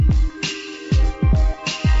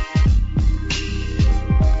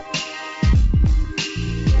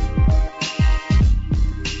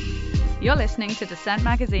listening to Dissent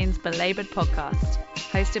Magazine's Belabored podcast,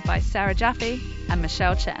 hosted by Sarah Jaffe and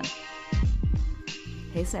Michelle Chen.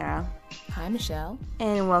 Hey, Sarah. Hi, Michelle.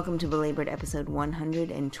 And welcome to Belabored episode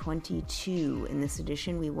 122. In this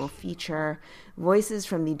edition, we will feature voices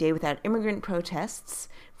from the Day Without Immigrant protests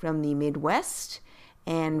from the Midwest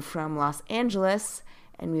and from Los Angeles,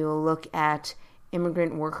 and we will look at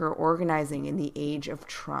immigrant worker organizing in the age of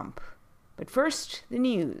Trump. But first, the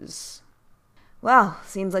news. Well,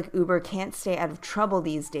 seems like Uber can't stay out of trouble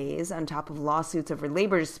these days, on top of lawsuits over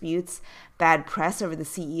labor disputes, bad press over the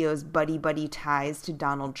CEO's buddy-buddy ties to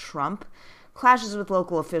Donald Trump, clashes with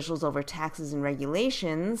local officials over taxes and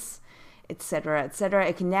regulations, etc., etc.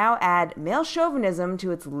 It can now add male chauvinism to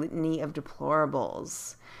its litany of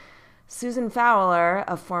deplorables. Susan Fowler,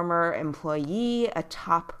 a former employee, a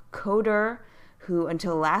top coder, who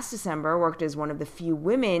until last December worked as one of the few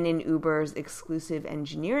women in Uber's exclusive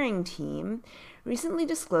engineering team, recently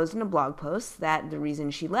disclosed in a blog post that the reason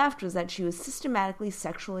she left was that she was systematically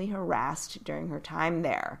sexually harassed during her time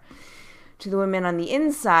there. To the women on the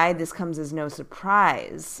inside, this comes as no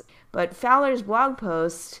surprise. But Fowler's blog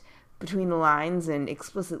post, between the lines and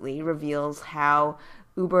explicitly, reveals how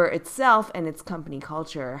Uber itself and its company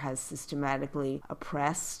culture has systematically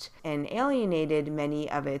oppressed and alienated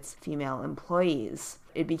many of its female employees.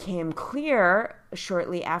 It became clear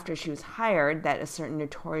shortly after she was hired that a certain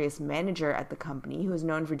notorious manager at the company, who is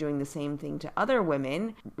known for doing the same thing to other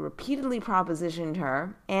women, repeatedly propositioned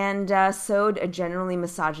her and sowed a generally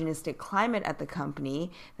misogynistic climate at the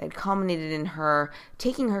company that culminated in her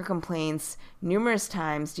taking her complaints numerous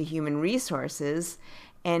times to human resources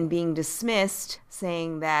and being dismissed,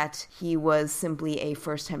 saying that he was simply a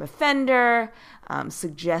first-time offender,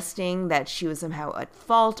 suggesting that she was somehow at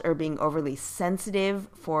fault or being overly sensitive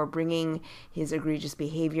for bringing his egregious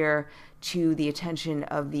behavior to the attention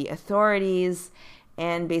of the authorities.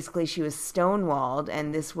 And basically she was stonewalled,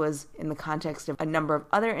 and this was in the context of a number of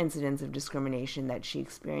other incidents of discrimination that she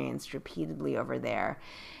experienced repeatedly over there.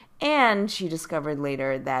 And she discovered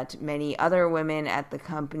later that many other women at the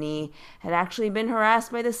company had actually been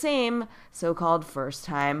harassed by the same so-called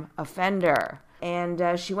first-time offender.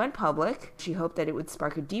 And she went public. She hoped that it would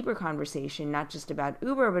spark a deeper conversation, not just about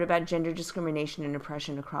Uber, but about gender discrimination and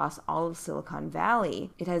oppression across all of Silicon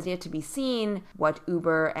Valley. It has yet to be seen what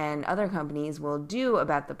Uber and other companies will do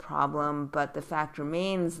about the problem, but the fact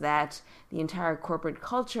remains that the entire corporate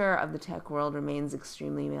culture of the tech world remains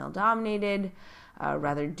extremely male-dominated,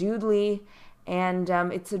 rather doodly, and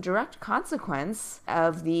it's a direct consequence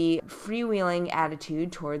of the freewheeling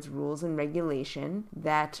attitude towards rules and regulation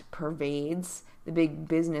that pervades the big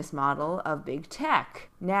business model of big tech.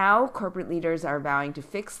 Now, corporate leaders are vowing to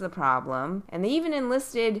fix the problem, and they even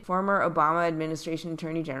enlisted former Obama administration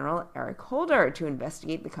Attorney General Eric Holder to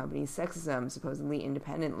investigate the company's sexism, supposedly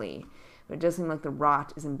independently. But it does seem like the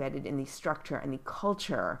rot is embedded in the structure and the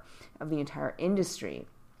culture of the entire industry.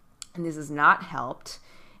 And this is not helped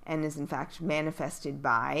and is in fact manifested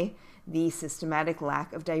by the systematic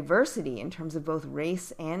lack of diversity in terms of both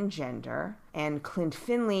race and gender. And Clint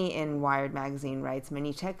Finley in Wired magazine writes,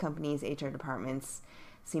 many tech companies' HR departments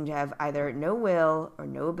seem to have either no will or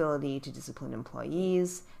no ability to discipline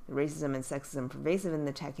employees. The racism and sexism pervasive in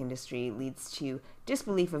the tech industry leads to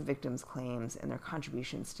disbelief of victims' claims, and their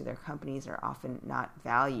contributions to their companies are often not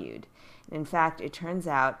valued. And in fact, it turns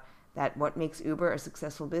out that what makes Uber a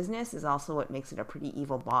successful business is also what makes it a pretty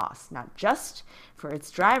evil boss, not just for its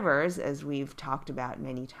drivers, as we've talked about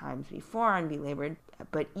many times before on Belabored,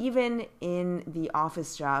 but even in the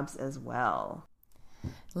office jobs as well.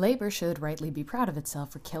 Labor should rightly be proud of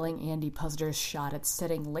itself for killing Andy Puzder's shot at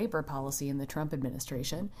setting labor policy in the Trump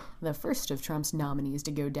administration, the first of Trump's nominees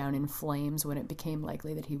to go down in flames when it became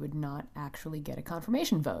likely that he would not actually get a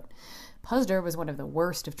confirmation vote. Puzder was one of the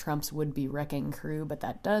worst of Trump's would-be wrecking crew, but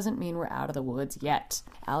that doesn't mean we're out of the woods yet.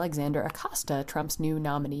 Alexander Acosta, Trump's new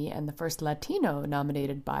nominee and the first Latino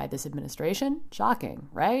nominated by this administration, shocking,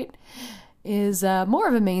 right? Is more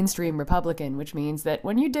of a mainstream Republican, which means that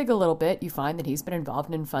when you dig a little bit, you find that he's been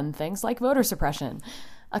involved in fun things like voter suppression.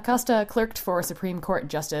 Acosta clerked for Supreme Court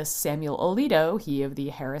Justice Samuel Alito, he of the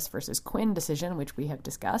Harris versus Quinn decision, which we have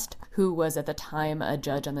discussed, who was at the time a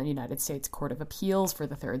judge on the United States Court of Appeals for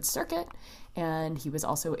the Third Circuit, and he was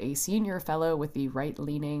also a senior fellow with the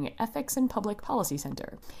right-leaning Ethics and Public Policy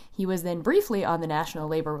Center. He was then briefly on the National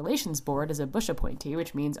Labor Relations Board as a Bush appointee,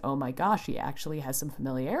 which means, oh my gosh, he actually has some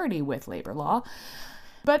familiarity with labor law,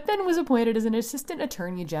 but then was appointed as an assistant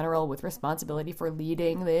attorney general with responsibility for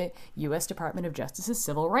leading the U.S. Department of Justice's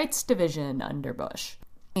Civil Rights Division under Bush.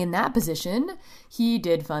 In that position, he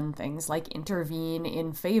did fun things like intervene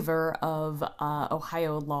in favor of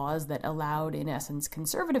Ohio laws that allowed, in essence,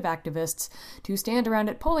 conservative activists to stand around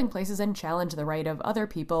at polling places and challenge the right of other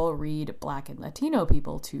people, read Black and Latino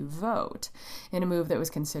people, to vote, in a move that was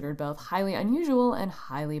considered both highly unusual and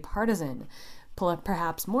highly partisan.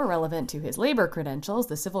 Perhaps more relevant to his labor credentials,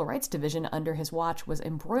 the Civil Rights Division under his watch was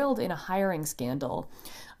embroiled in a hiring scandal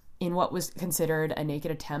in what was considered a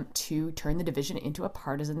naked attempt to turn the division into a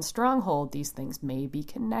partisan stronghold. These things may be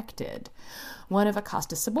connected. One of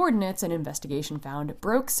Acosta's subordinates, an investigation found,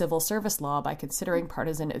 broke civil service law by considering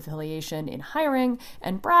partisan affiliation in hiring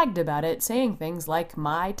and bragged about it, saying things like,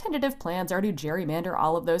 "My tentative plans are to gerrymander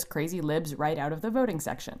all of those crazy libs right out of the voting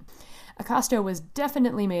section." Acosta was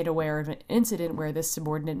definitely made aware of an incident where this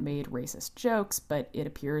subordinate made racist jokes, but it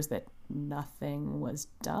appears that nothing was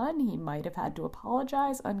done. He might have had to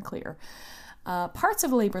apologize, unclear. Parts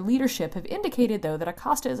of labor leadership have indicated, though, that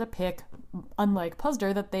Acosta is a pick, unlike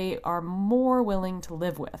Puzder, that they are more willing to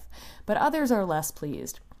live with, but others are less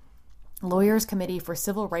pleased. Lawyers Committee for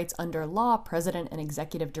Civil Rights Under Law President and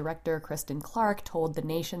Executive Director Kristen Clark told The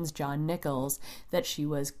Nation's John Nichols that she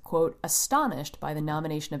was, quote, astonished by the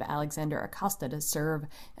nomination of Alexander Acosta to serve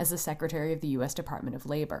as the Secretary of the U.S. Department of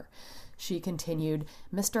Labor. She continued,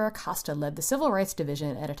 Mr. Acosta led the Civil Rights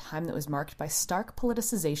Division at a time that was marked by stark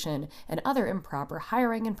politicization and other improper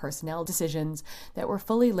hiring and personnel decisions that were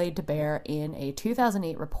fully laid to bear in a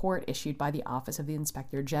 2008 report issued by the Office of the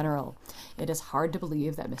Inspector General. It is hard to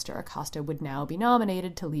believe that Mr. Acosta would now be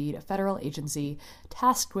nominated to lead a federal agency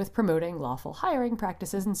tasked with promoting lawful hiring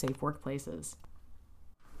practices and safe workplaces.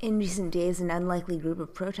 In recent days, an unlikely group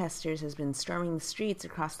of protesters has been storming the streets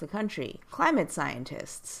across the country. Climate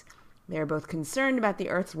scientists. They are both concerned about the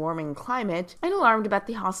Earth's warming climate and alarmed about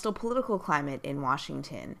the hostile political climate in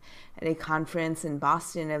Washington. At a conference in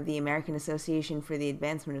Boston of the American Association for the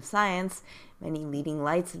Advancement of Science, many leading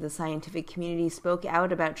lights of the scientific community spoke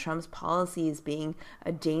out about Trump's policies being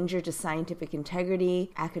a danger to scientific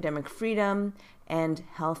integrity, academic freedom, and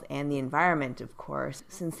health and the environment, of course.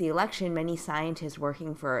 Since the election, many scientists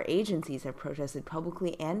working for our agencies have protested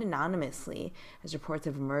publicly and anonymously as reports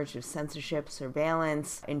have emerged of censorship,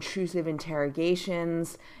 surveillance, intrusive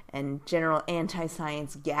interrogations, and general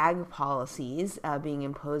anti-science gag policies being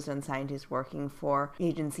imposed on scientists working for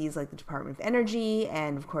agencies like the Department of Energy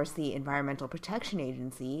and, of course, the Environmental Protection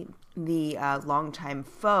Agency, the longtime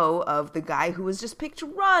foe of the guy who was just picked to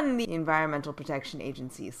run the Environmental Protection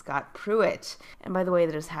Agency, Scott Pruitt. And by the way,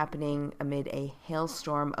 that is happening amid a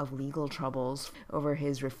hailstorm of legal troubles over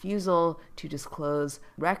his refusal to disclose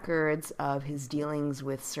records of his dealings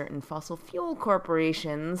with certain fossil fuel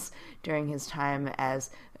corporations during his time as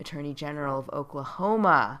Attorney General of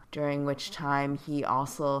Oklahoma, during which time he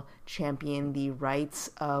also championed the rights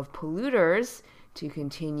of polluters to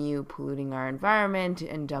continue polluting our environment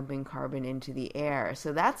and dumping carbon into the air.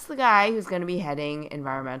 So that's the guy who's going to be heading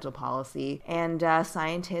environmental policy. And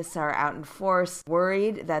scientists are out in force,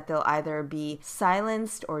 worried that they'll either be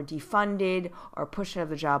silenced or defunded or pushed out of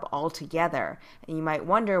the job altogether. And you might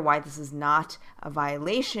wonder why this is not a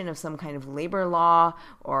violation of some kind of labor law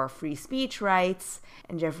or free speech rights.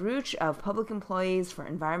 And Jeff Rooch of Public Employees for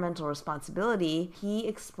Environmental Responsibility, he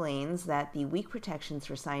explains that the weak protections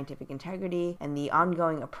for scientific integrity and the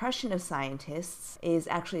ongoing oppression of scientists is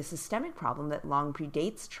actually a systemic problem that long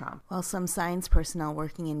predates Trump. While some science personnel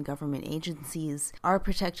working in government agencies are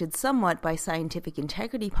protected somewhat by scientific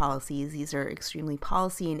integrity policies, these are extremely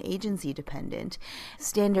policy and agency dependent.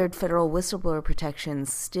 Standard federal whistleblower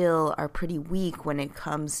protections still are pretty weak when it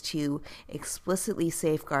comes to explicitly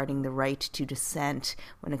safeguarding the right to dissent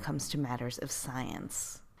when it comes to matters of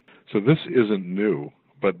science. So this isn't new,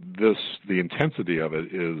 but the intensity of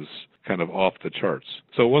it is kind of off the charts.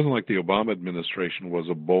 So it wasn't like the Obama administration was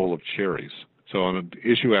a bowl of cherries. So on an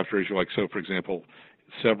issue after issue, like so, for example,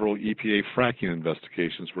 several EPA fracking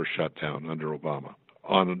investigations were shut down under Obama.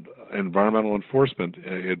 On environmental enforcement,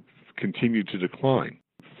 it continued to decline.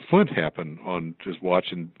 Flint happened on just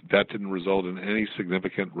watching. That didn't result in any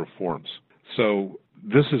significant reforms. So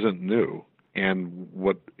this isn't new. And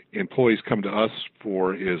what employees come to us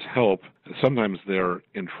for is help. Sometimes they're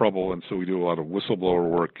in trouble, and so we do a lot of whistleblower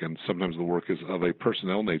work, and sometimes the work is of a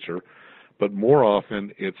personnel nature. But more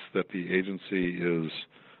often, it's that the agency is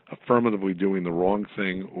affirmatively doing the wrong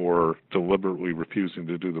thing or deliberately refusing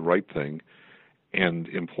to do the right thing, and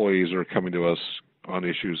employees are coming to us on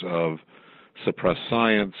issues of suppressed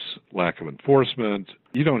science, lack of enforcement.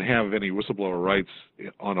 You don't have any whistleblower rights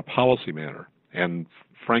on a policy matter. And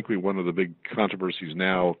frankly, one of the big controversies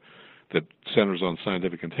now that centers on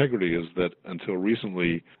scientific integrity is that until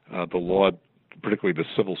recently, the law particularly the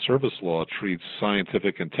civil service law, treats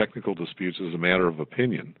scientific and technical disputes as a matter of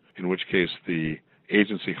opinion, in which case the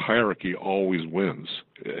agency hierarchy always wins.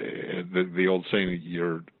 The old saying,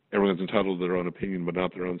 everyone's entitled to their own opinion but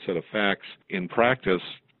not their own set of facts. In practice,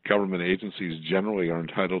 government agencies generally are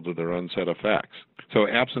entitled to their own set of facts. So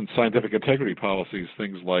absent scientific integrity policies,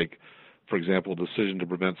 things like, for example, decision to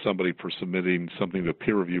prevent somebody from submitting something to a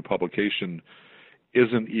peer-reviewed publication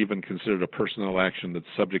isn't even considered a personnel action that's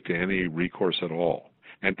subject to any recourse at all.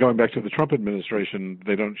 And going back to the Trump administration,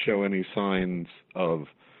 they don't show any signs of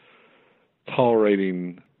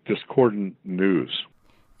tolerating discordant news.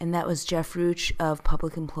 And that was Jeff Rooch of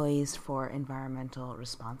Public Employees for Environmental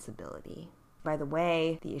Responsibility. By the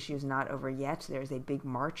way, the issue is not over yet. There's a big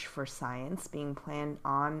march for science being planned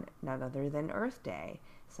on none other than Earth Day.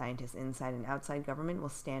 Scientists inside and outside government will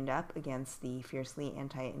stand up against the fiercely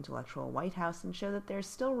anti-intellectual White House and show that there's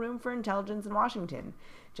still room for intelligence in Washington,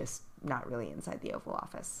 just not really inside the Oval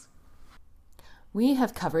Office. We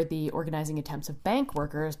have covered the organizing attempts of bank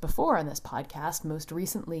workers before on this podcast, most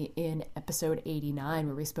recently in episode 89,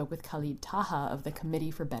 where we spoke with Khalid Taha of the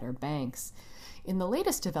Committee for Better Banks. In the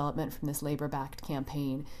latest development from this labor-backed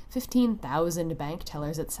campaign, 15,000 bank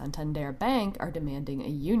tellers at Santander Bank are demanding a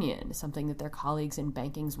union, something that their colleagues in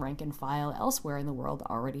banking's rank and file elsewhere in the world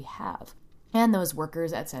already have. And those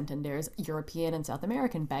workers at Santander's European and South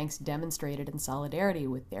American banks demonstrated in solidarity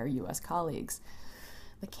with their U.S. colleagues.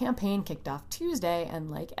 The campaign kicked off Tuesday,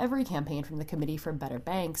 and like every campaign from the Committee for Better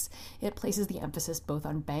Banks, it places the emphasis both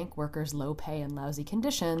on bank workers' low pay and lousy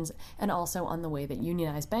conditions, and also on the way that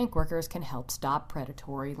unionized bank workers can help stop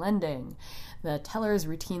predatory lending. The tellers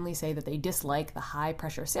routinely say that they dislike the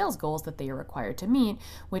high-pressure sales goals that they are required to meet,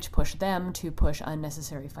 which push them to push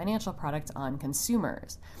unnecessary financial products on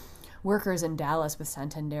consumers. Workers in Dallas with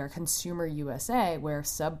Santander Consumer USA, where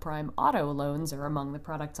subprime auto loans are among the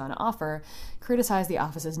products on offer, criticize the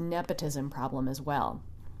office's nepotism problem as well.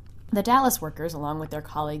 The Dallas workers, along with their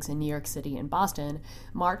colleagues in New York City and Boston,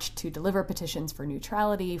 marched to deliver petitions for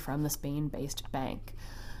neutrality from the Spain-based bank.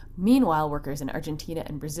 Meanwhile, workers in Argentina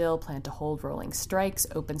and Brazil plan to hold rolling strikes,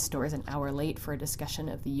 open stores an hour late for a discussion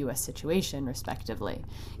of the U.S. situation, respectively.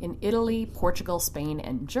 In Italy, Portugal, Spain,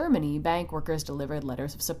 and Germany, bank workers delivered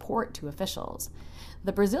letters of support to officials.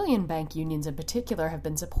 The Brazilian bank unions in particular have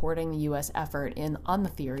been supporting the U.S. effort on the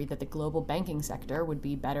theory that the global banking sector would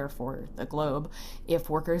be better for the globe if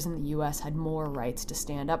workers in the U.S. had more rights to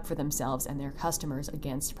stand up for themselves and their customers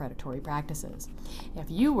against predatory practices. If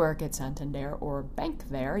you work at Santander or bank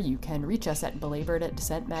there, you can reach us at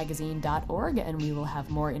belabored@dissentmagazine.org, and we will have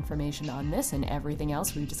more information on this and everything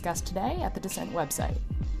else we've discussed today at the Dissent website.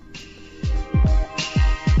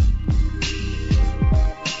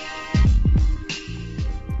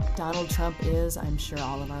 Donald Trump is, I'm sure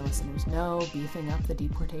all of our listeners know, beefing up the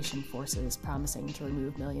deportation forces, promising to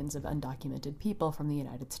remove millions of undocumented people from the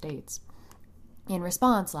United States. In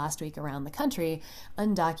response, last week around the country,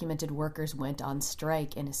 undocumented workers went on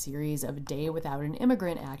strike in a series of Day Without an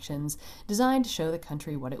Immigrant actions designed to show the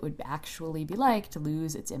country what it would actually be like to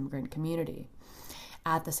lose its immigrant community.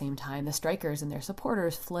 At the same time, the strikers and their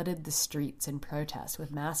supporters flooded the streets in protest,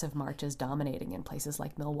 with massive marches dominating in places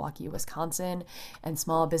like Milwaukee, Wisconsin, and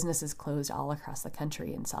small businesses closed all across the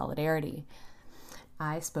country in solidarity.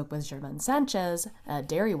 I spoke with Germán Sanchez, a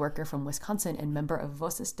dairy worker from Wisconsin and member of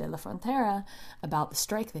Voces de la Frontera, about the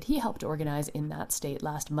strike that he helped organize in that state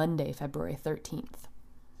last Monday, February 13th.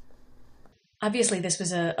 Obviously, this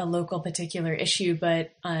was a local particular issue,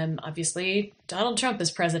 but obviously Donald Trump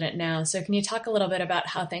is president now. So can you talk a little bit about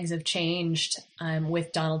how things have changed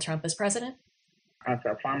with Donald Trump as president? As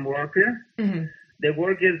a farm worker, the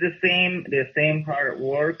work is the same hard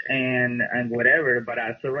work and whatever. But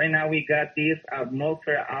so right now we got this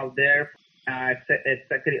atmosphere out there,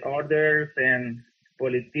 executive orders and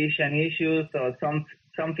politician issues. So some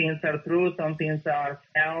things are true, some things are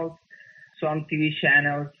false. Some TV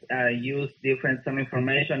channels use some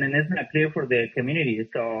information, and it's not clear for the community.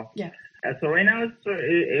 So, so right now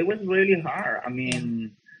it was really hard. I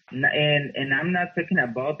mean, and I'm not talking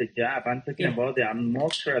about the job. I'm talking about the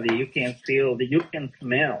atmosphere that you can feel, that you can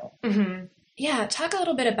smell. Mm-hmm. Yeah, talk a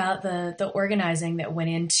little bit about the organizing that went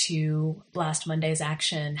into last Monday's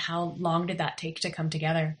action. How long did that take to come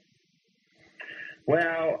together?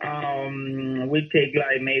 Well, we take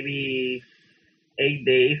like maybe 8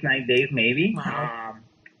 days, 9 days, maybe. Wow.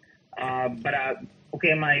 But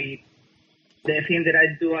the thing that I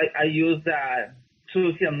do, I use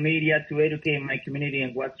social media to educate my community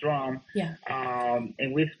on what's wrong. Yeah.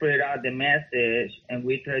 And we spread out the message, and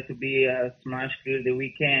we try to be as much clear that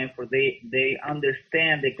we can, for they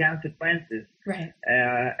understand the consequences. Right.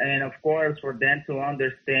 And of course, for them to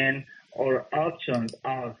understand our options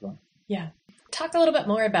also. Yeah. Talk a little bit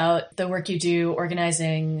more about the work you do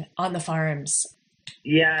organizing on the farms.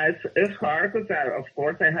 Yeah, it's hard because of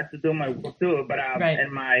course I had to do my work too. But Right.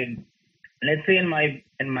 in my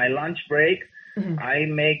lunch break, Mm-hmm. I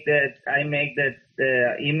make the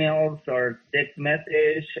emails or text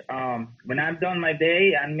message. When I'm done my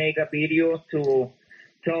day, I make a video to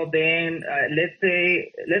tell them. Let's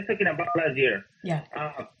talking about last year. Yeah.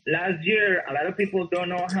 Last year, a lot of people don't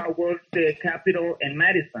know how works the Capitol in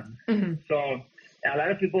Madison. Mm-hmm. So a lot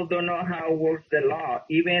of people don't know how works the law.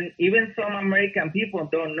 Even some American people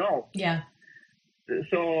don't know. Yeah.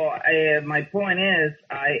 So my point is,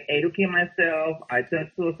 I educate myself. I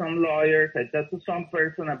talk to some lawyers. I talk to some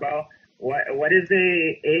person about what is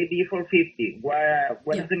the AB 450.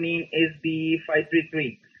 What does it mean? SB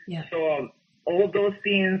 533. Yeah. So all those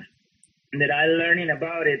things that I learning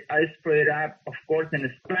about it, I spread up, of course, in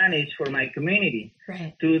Spanish for my community.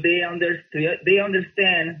 Right. They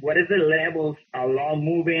understand what is the levels of law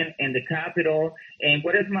moving in the Capitol and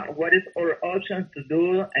what is our options to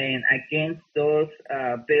do and against those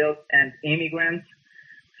bills and immigrants.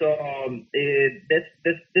 So this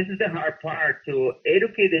is the hard part, to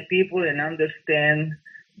educate the people and understand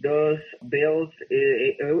those bills.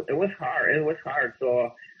 It was hard. It was hard.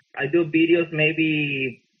 So I do videos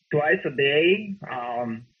maybe twice a day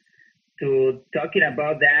to talking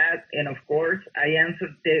about that. And of course, I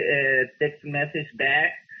answered text message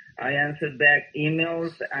back. I answered back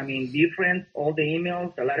emails. I mean, all the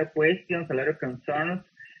emails, a lot of questions, a lot of concerns.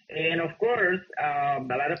 And of course, a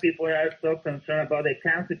lot of people are so concerned about the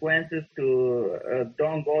consequences to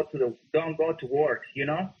don't go to work, you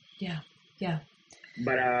know? Yeah. Yeah.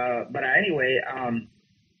 But anyway,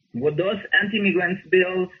 with those anti-immigrants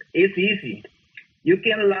bills, it's easy. You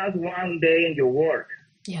can last one day in your work.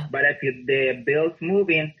 Yeah. But if the bill's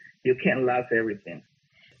moving, you can't last everything.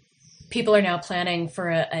 People are now planning for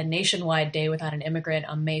a nationwide Day Without an Immigrant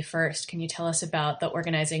on May 1st. Can you tell us about the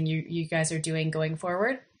organizing you guys are doing going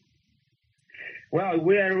forward? Well,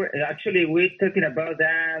 we're talking about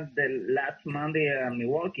that the last Monday in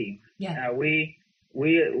Milwaukee. Yeah. We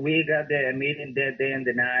got the meeting that day and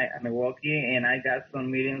the night in Milwaukee, and I got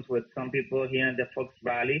some meetings with some people here in the Fox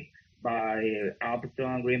Valley by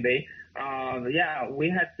Alberton, Green Bay. We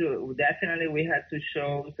had to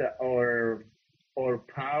show our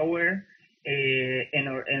power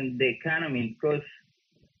in the economy, because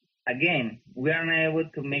again, we are not able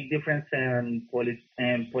to make difference in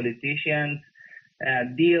politicians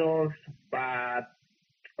deals, but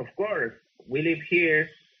of course we live here,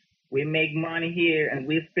 we make money here, and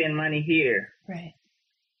we spend money here. Right.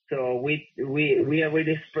 So we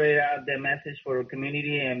already spread out the message for our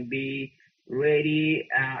community and be ready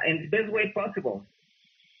in the best way possible.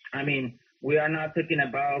 I mean, we are not talking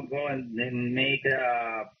about going and make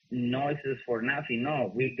noises for nothing.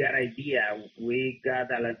 No, we got idea. We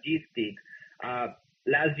got a logistic.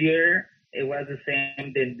 Last year, it was the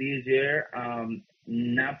same than this year.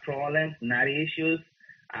 Not problems, not issues.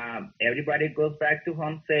 Everybody goes back to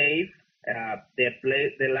home safe.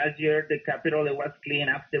 The last year, the Capitol, it was clean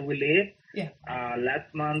after we left. Yeah.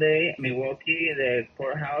 Last Monday, Milwaukee, the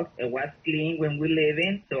courthouse, it was clean when we live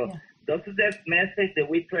in. So yeah. Those are the message that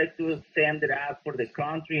we try to send it out for the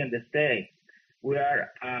country and the state. We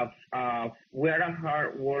are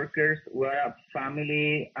hard workers. We are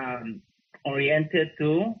family oriented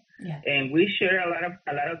too, yeah. And we share a lot of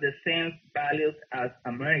the same values as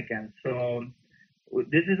Americans. So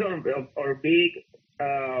this is our big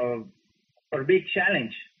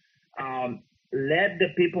challenge. Let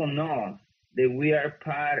the people know that we are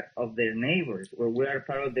part of their neighbors, or we are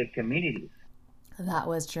part of their communities. That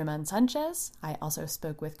was German Sanchez. I also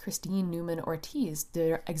spoke with Christine Newman-Ortiz,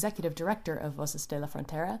 the executive director of Voces de la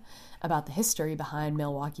Frontera, about the history behind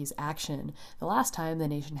Milwaukee's action, the last time the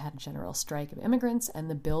nation had a general strike of immigrants,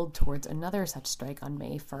 and the build towards another such strike on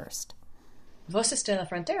May 1st. Voces de la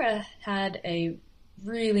Frontera had a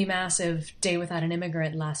really massive Day Without an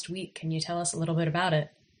Immigrant last week. Can you tell us a little bit about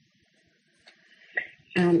it?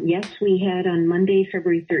 Yes, we had on Monday,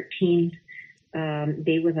 February 13th,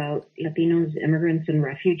 Day Without Latinos, Immigrants, and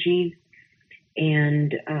Refugees.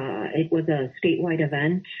 And it was a statewide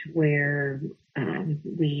event where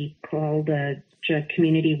we called a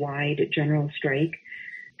community-wide general strike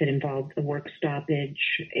that involved a work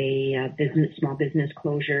stoppage, small business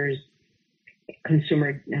closures,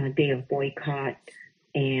 consumer day of boycott,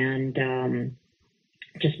 and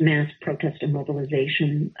just mass protest and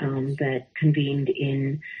mobilization that convened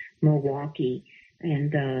in Milwaukee.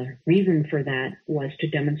 And the reason for that was to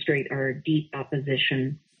demonstrate our deep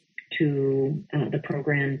opposition to the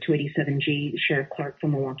program 287G. Sheriff Clark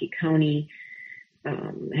from Milwaukee County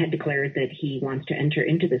had declared that he wants to enter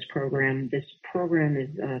into this program. This program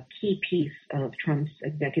is a key piece of Trump's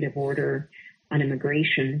executive order on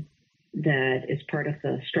immigration that is part of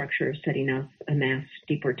the structure of setting up a mass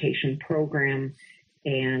deportation program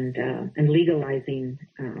and legalizing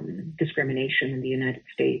discrimination in the United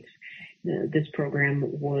States. This program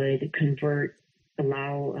would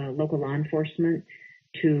allow local law enforcement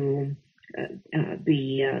to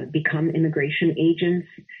become immigration agents.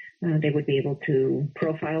 They would be able to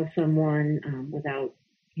profile someone without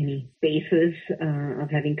any basis of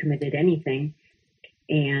having committed anything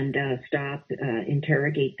and stop,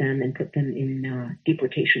 interrogate them, and put them in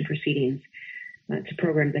deportation proceedings. It's a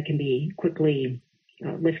program that can be quickly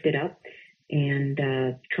lifted up, and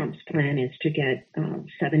Trump's plan is to get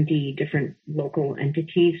 70 different local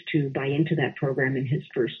entities to buy into that program in his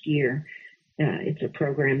first year. It's a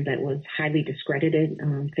program that was highly discredited,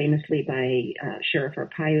 famously by Sheriff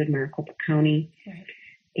Arpaio in Maricopa County. Right.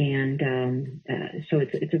 And so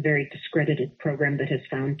it's a very discredited program that has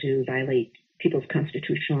found to violate people's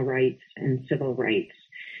constitutional rights and civil rights.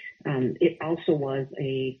 It also was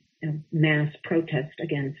a mass protest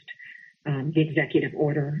against the executive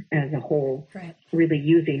order as a whole, right. Really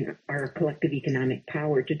using our collective economic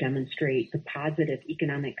power to demonstrate the positive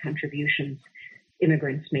economic contributions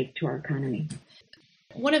immigrants make to our economy.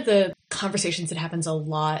 One of the conversations that happens a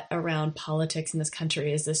lot around politics in this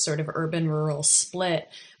country is this sort of urban-rural split.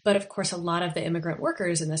 But of course, a lot of the immigrant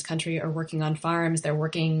workers in this country are working on farms. They're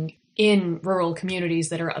working in rural communities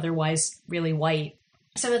that are otherwise really white.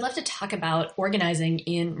 So I'd love to talk about organizing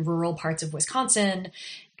in rural parts of Wisconsin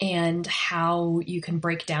and how you can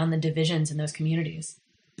break down the divisions in those communities.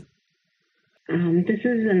 This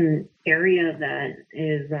is an area that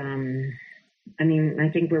is, I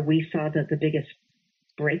think where we saw that the biggest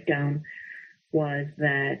breakdown was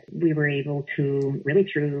that we were able to really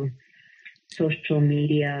through social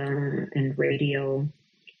media and radio,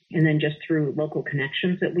 and then just through local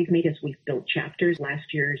connections that we've made as we've built chapters.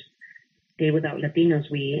 Last year's Day Without Latinos,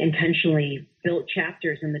 we intentionally built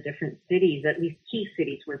chapters in the different cities, at least key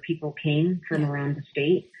cities where people came from around the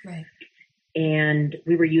state. Right. And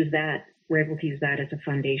we were able to use that as a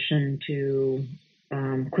foundation to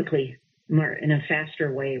quickly, more in a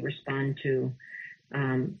faster way, respond to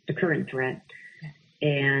the current threat.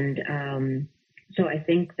 And so I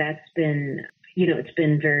think that's been, it's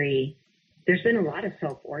been there's been a lot of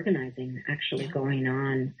self-organizing actually going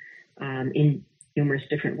on in numerous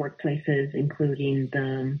different workplaces, including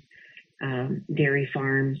the dairy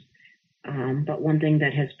farms. But one thing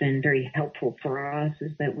that has been very helpful for us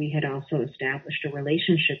is that we had also established a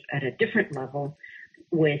relationship at a different level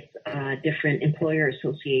with different employer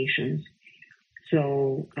associations.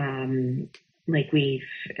 So, like we've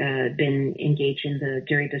been engaged in the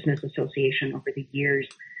Dairy Business Association over the years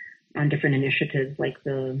on different initiatives, like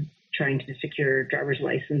trying to secure driver's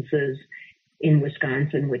licenses in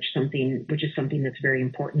Wisconsin, which is something that's very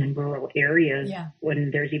important in rural areas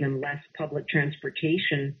when there's even less public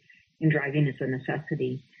transportation and driving is a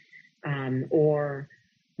necessity. Or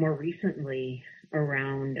more recently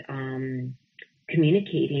around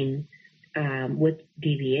communicating with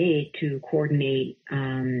DBA to coordinate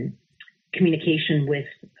communication with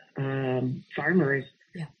farmers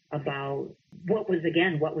about what was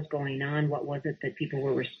going on, what was it that people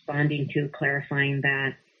were responding to, clarifying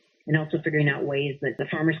that, and also figuring out ways that the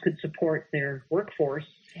farmers could support their workforce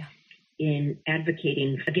in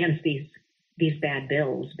advocating against these bad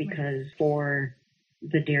bills, because for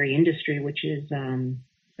the dairy industry, which is a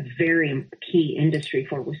very key industry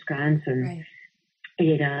for Wisconsin,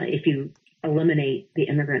 if you eliminate the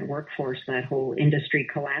immigrant workforce, that whole industry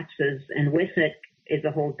collapses, and with it is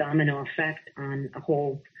a whole domino effect on a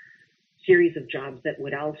whole series of jobs that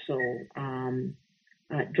would also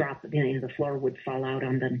drop. The floor would fall out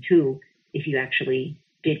on them too if you actually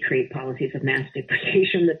did create policies of mass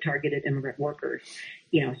deportation that targeted immigrant workers.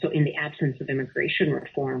 So in the absence of immigration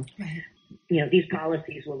reform, these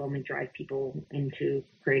policies will only drive people into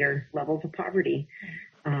greater levels of poverty.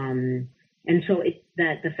 And so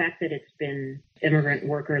the fact that it's been immigrant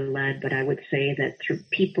worker led, but I would say that through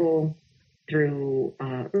people, through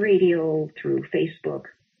radio, through Facebook,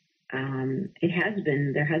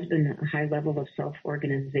 there has been a high level of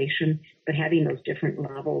self-organization, but having those different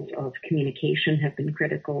levels of communication have been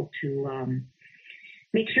critical to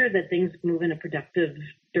make sure that things move in a productive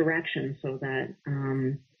direction, so that,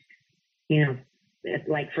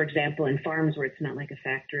 like, for example, in farms where it's not like a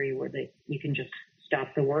factory where you can just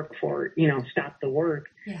stop the work,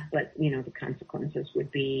 but, the consequences would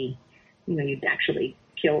be, you'd actually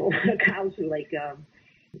kill cows who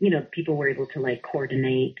people were able to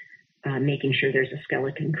coordinate making sure there's a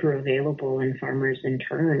skeleton crew available, and farmers in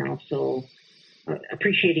turn also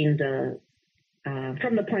appreciating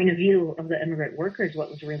from the point of view of the immigrant workers, what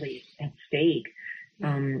was really at stake.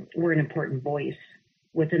 We're an important voice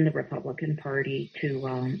within the Republican Party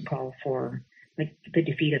to call for the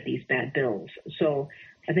defeat of these bad bills. So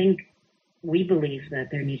I think we believe that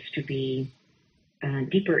there needs to be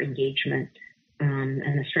deeper engagement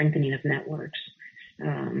and the strengthening of networks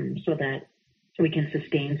so that we can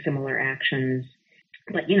sustain similar actions.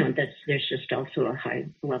 But, there's just also a high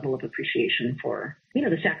level of appreciation for,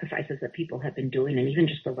 the sacrifices that people have been doing, and even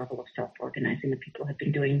just the level of self-organizing that people have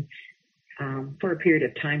been doing for a period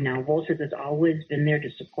of time now. Voices has always been there to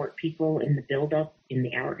support people in the build-up, in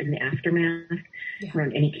the aftermath,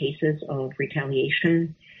 around any cases of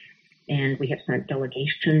retaliation. And we have sent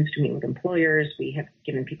delegations to meet with employers. We have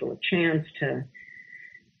given people a chance to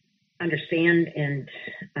understand and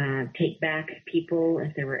take back people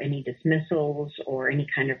if there were any dismissals or any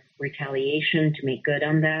kind of retaliation, to make good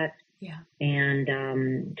on that. And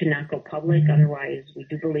to not go public. Otherwise, we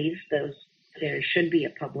do believe there should be a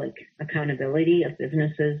public accountability of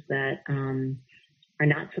businesses that are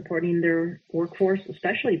not supporting their workforce,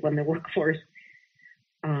 especially when the workforce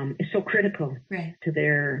is so critical to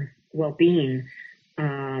their well-being,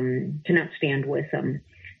 to not stand with them.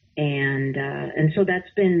 And so that's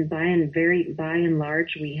been by and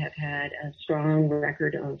large, we have had a strong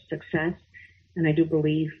record of success. And I do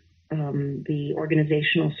believe the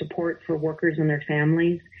organizational support for workers and their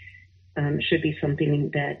families should be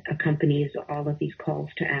something that accompanies all of these calls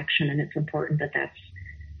to action. And it's important that that's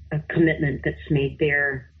a commitment that's made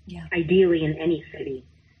there, ideally in any city,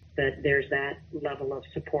 that there's that level of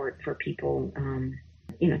support for people,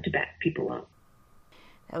 to back people up.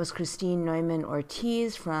 That was Christine Neumann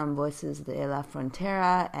Ortiz from Voices de la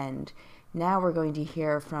Frontera, and now we're going to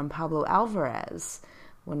hear from Pablo Alvarez,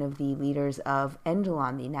 one of the leaders of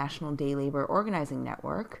NDLON, the National Day Labor Organizing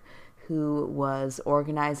Network, who was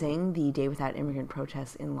organizing the Day Without Immigrant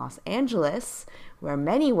protests in Los Angeles, where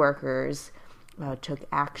many workers took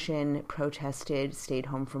action, protested, stayed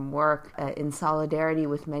home from work, in solidarity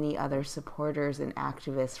with many other supporters and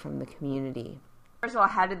activists from the community. First of all,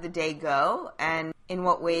 how did the day go, and in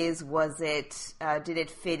what ways was it, did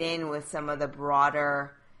it fit in with some of the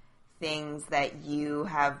broader things that you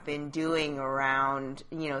have been doing around,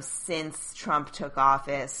 since Trump took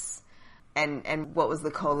office, and what was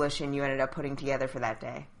the coalition you ended up putting together for that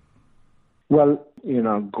day? Well,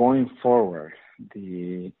 going forward,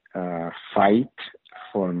 the fight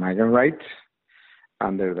for migrant rights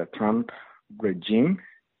under the Trump regime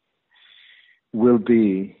will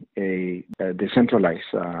be a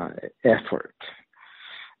decentralized effort.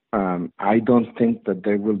 I don't think that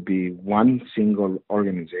there will be one single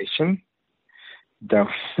organization that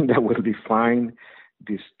will define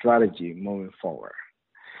the strategy moving forward.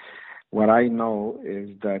 What I know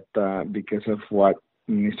is that because of what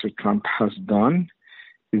Mr. Trump has done,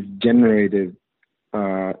 it's generated,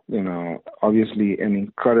 obviously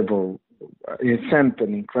it sent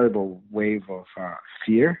an incredible wave of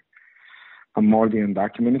fear among the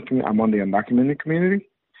undocumented community.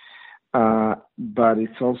 But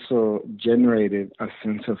it's also generated a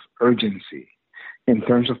sense of urgency in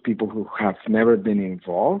terms of people who have never been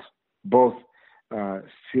involved, both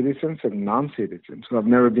citizens and non-citizens who have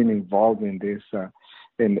never been involved in this,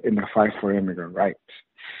 in the fight for immigrant rights.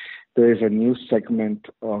 There is a new segment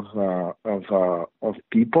of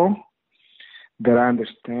people that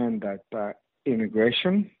understand that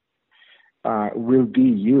immigration will be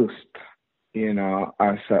used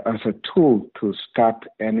as a tool to stop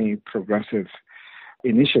any progressive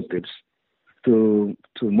initiatives to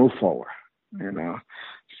move forward.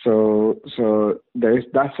 So there is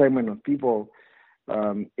that segment of people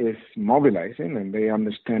is mobilizing, and they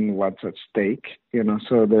understand what's at stake.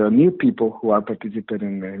 So there are new people who are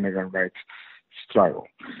participating in the immigrant rights struggle.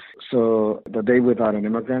 So the Day Without an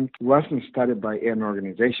Immigrant wasn't started by an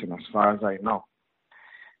organization, as far as I know.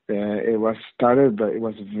 It was started, but it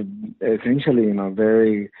was essentially,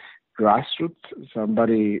 very grassroots.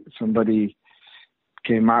 Somebody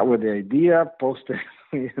came out with the idea, posted,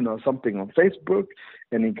 something on Facebook,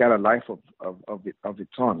 and it got a life of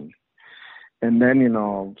its own. And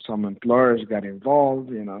then, some employers got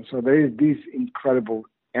involved. So there is this incredible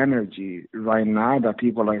energy right now that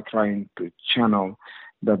people are trying to channel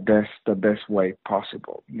the best way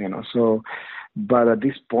possible. So, but at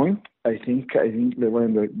this point, I think that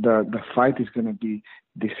when the fight is going to be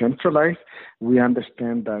decentralized, we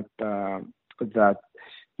understand that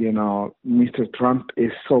Mr. Trump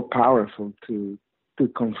is so powerful to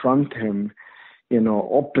confront him,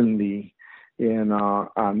 openly.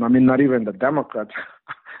 Not even the Democrats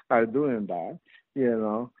are doing that,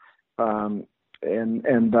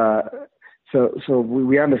 So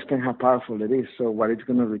we understand how powerful it is. So what it's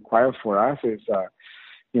going to require for us is,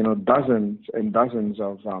 dozens and dozens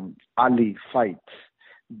of ally fights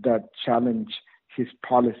that challenge his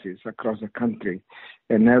policies across the country.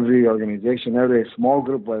 And every organization, every small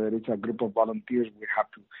group, whether it's a group of volunteers,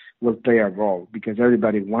 will play a role because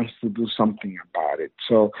everybody wants to do something about it.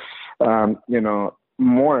 So,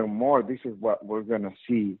 more and more, this is what we're going to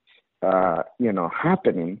see,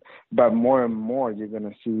 happening. But more and more, you're going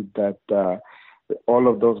to see that all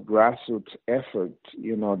of those grassroots efforts,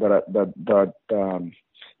 that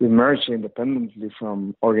emerge independently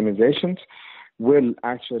from organizations will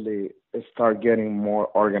actually start getting more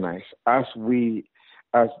organized as Mr.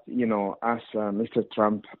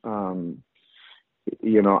 Trump,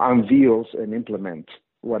 unveils and implements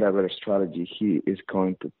whatever strategy he is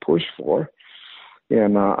going to push for,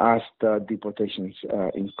 as the deportations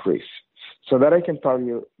increase. So that I can tell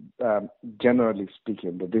you, generally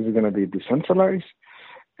speaking, that this is going to be decentralized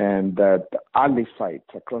and that ally fights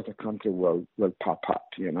across the country will pop up,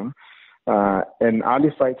 and ally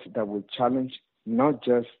fights that will challenge not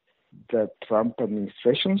just the Trump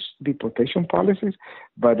administration's deportation policies,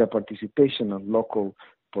 but the participation of local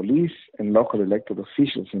police and local elected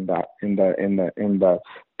officials in the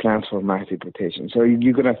plans for mass deportation. So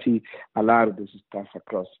you're going to see a lot of this stuff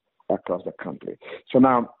across the country. So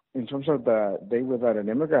now, in terms of the Day Without an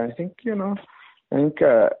Immigrant, I think it's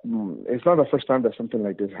not the first time that something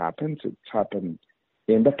like this happens. It's happened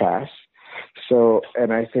in the past. So,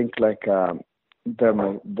 and I think the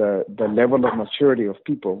level of maturity of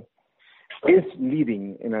people is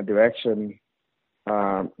leading in a direction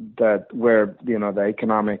that where the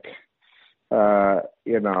economic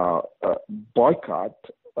boycott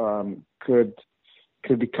could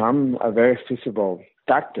become a very feasible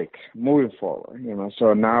tactic moving forward.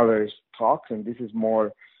 So now there's talks, and this is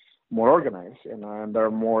more organized, and there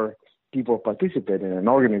are more people participating and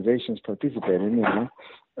organizations participating,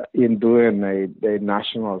 in doing a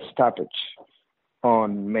national stoppage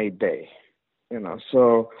on May Day.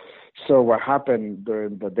 So what happened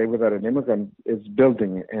during the Day Without an Immigrant is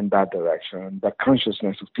building in that direction. The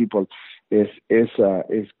consciousness of people is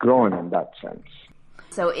growing in that sense.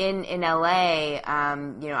 So in LA,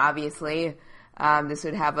 obviously, this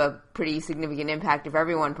would have a pretty significant impact if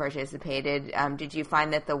everyone participated. Did you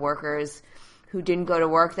find that the workers who didn't go to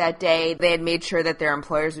work that day, they had made sure that their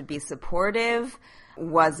employers would be supportive?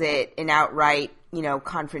 Was it an outright,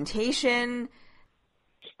 confrontation?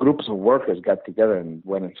 Groups of workers got together and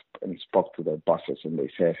went and spoke to their bosses, and they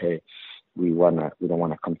said, "Hey, we don't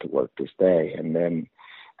want to come to work this day." And then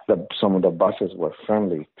some of the bosses were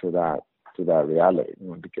friendly to that reality,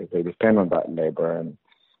 because they depend on that labor and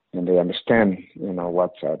they understand,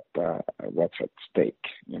 what's at stake,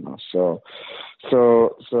 So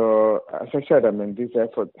as I said, this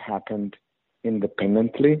effort happened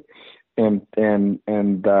independently, and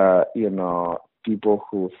people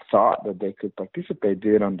who thought that they could participate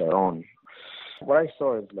did it on their own. What I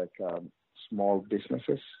saw is small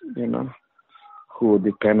businesses, who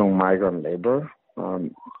depend on migrant labor,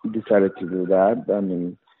 decided to do that.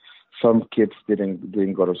 Some kids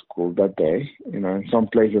didn't go to school that day, in some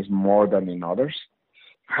places more than in others.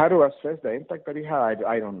 How to assess the impact that it had,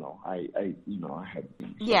 I don't know. I had.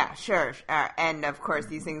 Yeah, sure. And of course,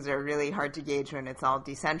 these things are really hard to gauge when it's all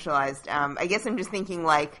decentralized. I guess I'm just thinking,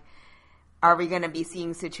 are we going to be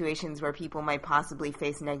seeing situations where people might possibly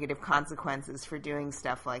face negative consequences for doing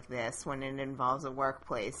stuff like this when it involves a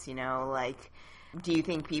workplace? Do you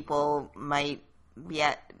think people might be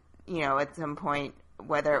at some point,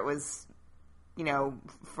 whether it was,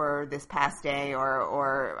 for this past day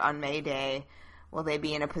or on May Day, will they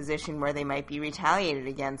be in a position where they might be retaliated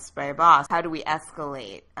against by a boss? How do we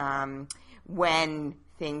escalate when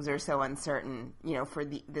things are so uncertain, for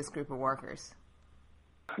this group of workers?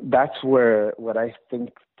 That's where what I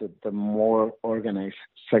think the more organized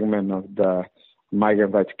segment of the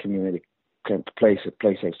migrant rights community plays a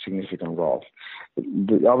significant role.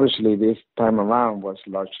 Obviously, this time around was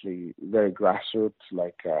largely very grassroots,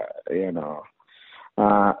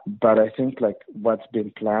 but I think what's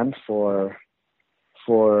been planned for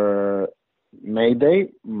May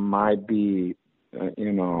Day might be,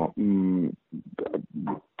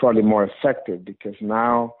 probably more effective, because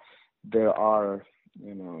now there are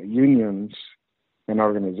unions and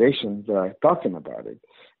organizations that are talking about it,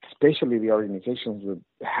 especially the organizations that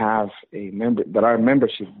have that are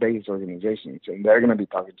membership-based organizations, and they're going to be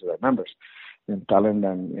talking to their members and telling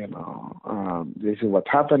them, this is what's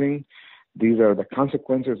happening, these are the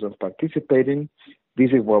consequences of participating,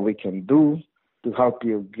 this is what we can do to help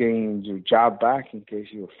you gain your job back in case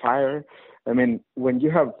you're fired. I mean, when you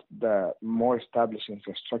have the more established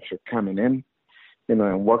infrastructure coming in,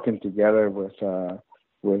 and working together with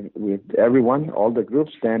everyone, all the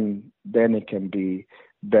groups, then it can be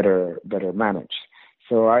better managed.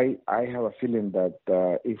 So I have a feeling that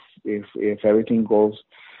if everything goes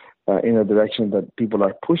in a direction that people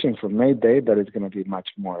are pushing for May Day, that it's going to be much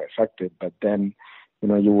more effective. But then,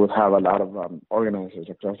 you will have a lot of organizers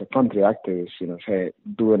across the country, activists, say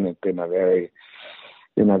doing it in a very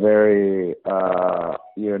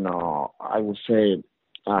I would say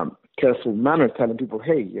careful manner, telling people,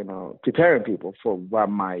 hey, preparing people for what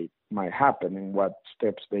might happen and what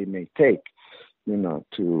steps they may take,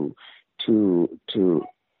 to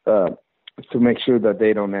make sure that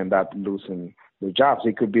they don't end up losing their jobs.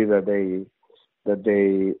 It could be that they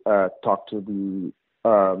talk to the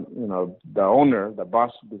the owner, the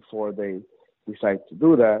boss, before they decide to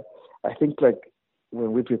do that. I think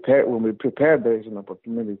when we prepare, there is an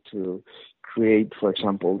opportunity to create, for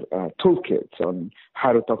example, toolkits on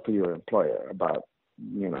how to talk to your employer about,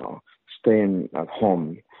 staying at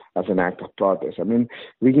home as an act of protest. I mean,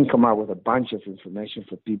 we can come up with a bunch of information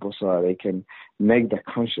for people so that they can make the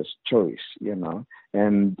conscious choice,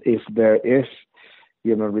 and if there is,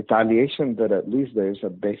 retaliation, that at least there is a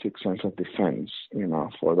basic sense of defense,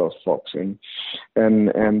 for those folks. And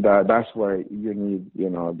that's where you need,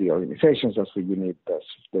 the organizations. That's where you need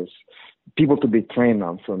this people to be trained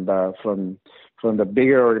on, from the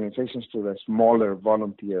bigger organizations to the smaller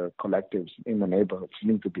volunteer collectives in the neighborhoods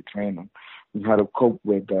need to be trained on how to cope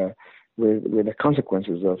with the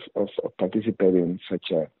consequences of participating in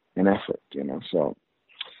such an effort, So,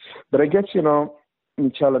 but I guess,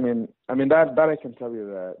 Michelle, I mean that I can tell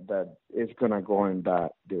you that it's going to go in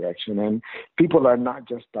that direction, and people are not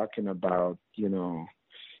just talking about the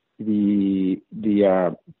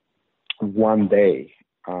one day.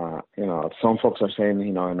 Some folks are saying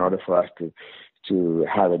in order for us to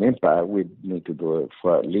have an impact, we need to do it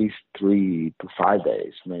for at least 3 to 5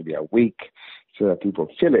 days, maybe a week, so that people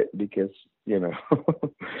feel it, because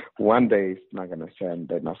one day is not going to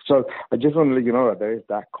send enough. So I just want to let you know that there is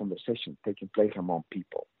that conversation taking place among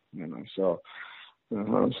people, So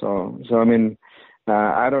I mean,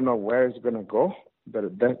 I don't know where it's going to go,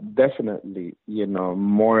 but definitely,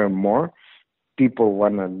 more and more people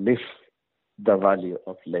want to lift the value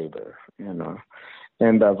of labor,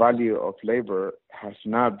 and the value of labor has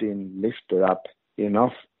not been lifted up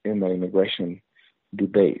enough in the immigration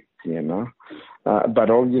debate. But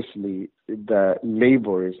obviously the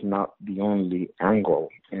labor is not the only angle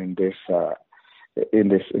in this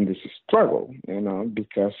struggle,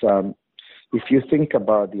 because if you think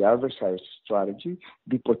about the adversary strategy,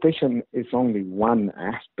 deportation is only one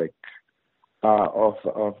aspect of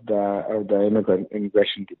the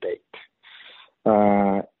immigration debate.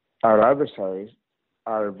 Our adversaries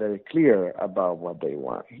are very clear about what they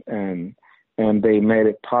want, and they made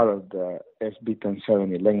it part of the SB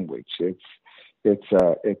 1070 language. It's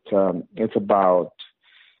about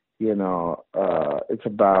it's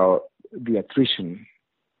about the attrition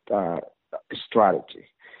strategy,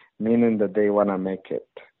 meaning that they want to make it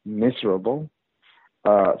miserable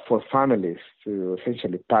for families to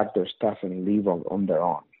essentially pack their stuff and leave on their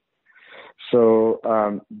own. So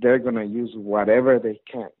they're going to use whatever they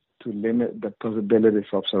can to limit the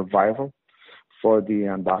possibilities of survival for the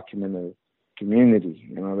undocumented community.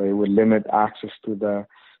 They will limit access to the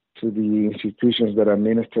institutions that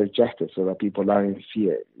administer justice, so that people are in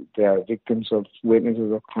fear. They are victims of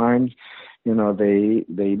witnesses of crimes.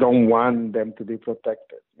 They don't want them to be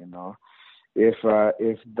protected. If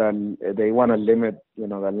they want to limit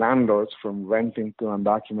the landlords from renting to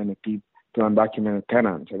undocumented people, to undocumented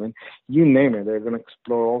tenants. I mean, you name it, they're going to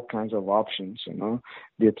explore all kinds of options.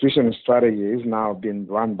 The attrition strategy is now being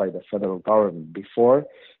run by the federal government. Before,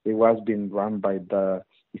 it was being run by the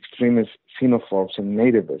extremist xenophobes and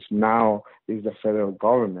nativists. Now is the federal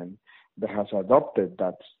government that has adopted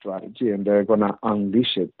that strategy, and they're going to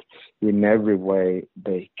unleash it in every way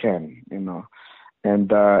they can. And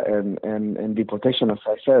deportation, as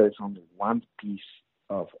I said, is only one piece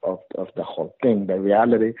of the whole thing. The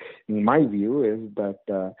reality, in my view, is that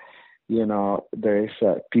there is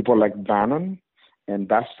people like Bannon and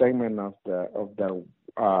that segment of the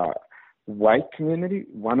white community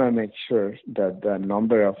want to make sure that the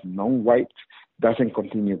number of non-whites doesn't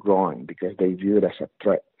continue growing, because they view it as a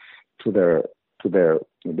threat to their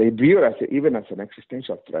they view it even as an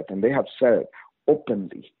existential threat, and they have said it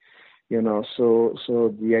openly. So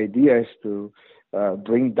the idea is to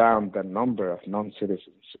bring down the number of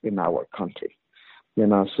non-citizens in our country.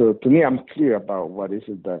 So to me, I'm clear about what is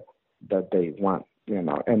it that they want.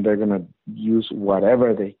 and they're going to use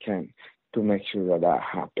whatever they can to make sure that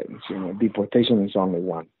happens. Deportation is only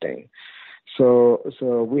one thing. So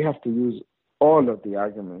we have to use all of the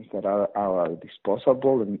arguments that are at our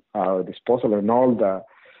disposal and all the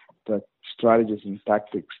strategies and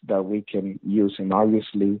tactics that we can use. And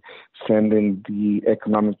obviously, sending the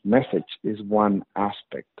economic message is one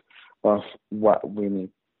aspect of what we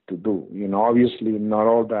need to do. Obviously, not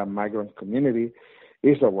all the migrant community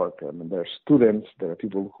is a worker. There are students, there are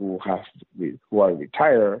people who are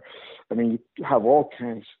retired. You have all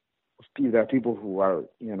kinds of people. There are people who are,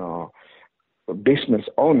 business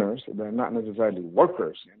owners. They're not necessarily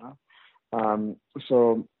workers,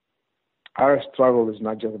 So our struggle is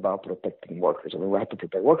not just about protecting workers. We have to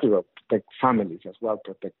protect workers, but protect families as well,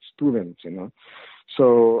 protect students,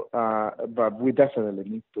 So, but we definitely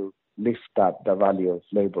need to lift up the value of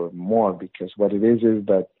labor more, because what it is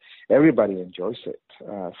that everybody enjoys it,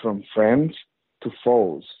 from friends to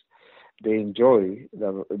foes. They enjoy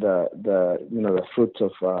the fruits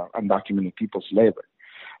of undocumented people's labor,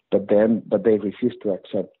 but they refuse to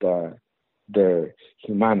accept their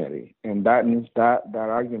humanity, and that means that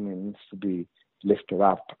argument needs to be lifted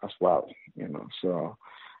up as well. So,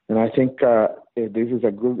 and I think if this is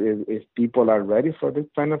if people are ready for this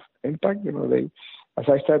kind of impact, they, as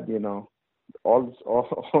I said,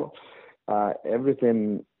 all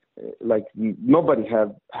everything. Like nobody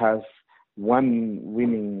has one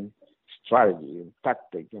winning strategy,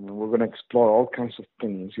 tactic. We're going to explore all kinds of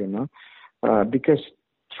things, because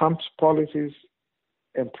Trump's policies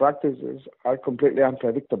and practices are completely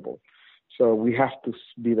unpredictable. So we have to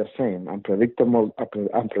be the same, unpredictable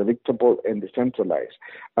and decentralized,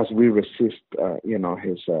 as we resist,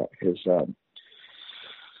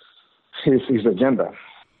 his agenda.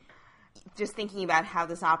 Just thinking about how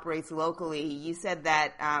this operates locally, you said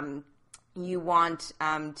that you want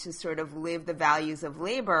to sort of live the values of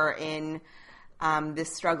labor in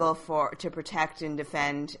this struggle to protect and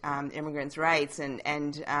defend immigrants' rights.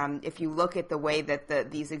 And if you look at the way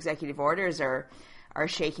that these executive orders are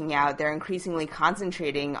shaking out, they're increasingly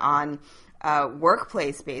concentrating on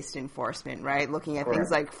workplace-based enforcement, right? Looking at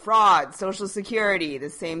things like fraud, Social Security, the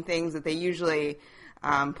same things that they usually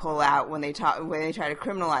pull out when they try to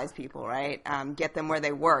criminalize people, right? Get them where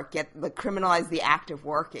they work, criminalize the act of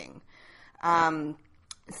working.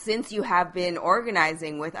 Since you have been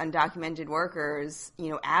organizing with undocumented workers,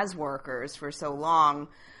 as workers for so long,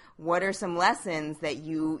 what are some lessons that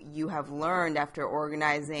you have learned after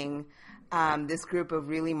organizing this group of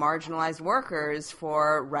really marginalized workers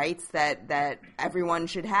for rights that everyone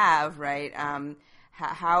should have, right?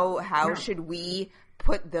 How should we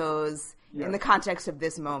put those in the context of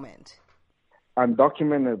this moment?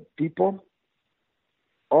 Undocumented people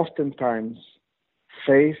oftentimes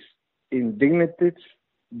face indignities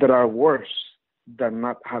that are worse than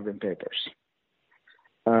not having papers.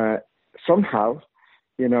 Somehow,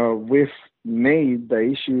 we've made the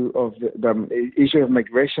issue of the issue of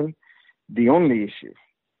migration the only issue.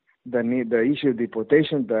 The issue of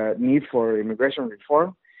deportation, the need for immigration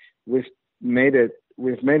reform, we've made it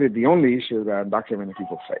the only issue that undocumented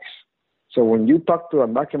people face. So when you talk to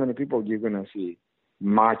undocumented people, you're going to see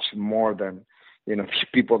much more than,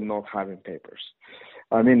 people not having papers.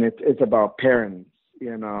 It's about parents,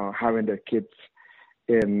 having their kids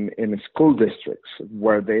in school districts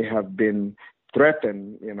where they have been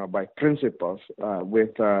threatened, by principals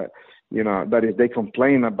with, that if they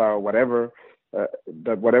complain about whatever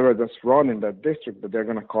that's wrong in that district, that they're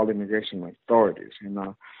going to call immigration authorities.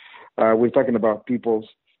 We're talking about people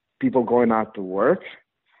going out to work,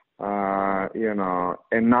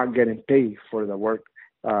 and not getting paid for the work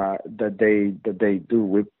that they do.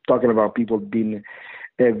 We're talking about people being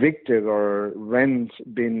evicted or rents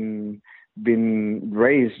being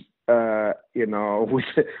raised,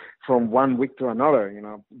 from 1 week to another.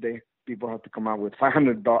 People have to come out with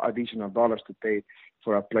 $500 additional dollars to pay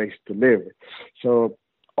for a place to live. So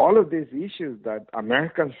all of these issues that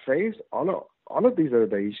Americans face, all of these are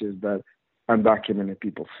the issues that undocumented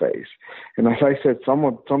people face. And as I said, some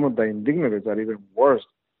of the indignities are even worse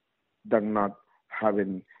than not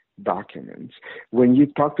having documents. When you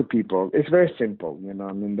talk to people, it's very simple.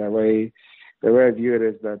 The way I view it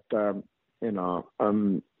is that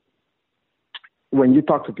when you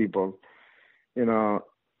talk to people,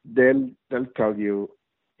 they'll tell you,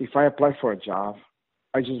 if I apply for a job,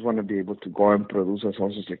 I just want to be able to go and produce a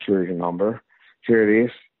Social Security number. Here it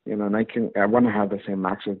is, and I want to have the same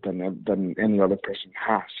access than any other person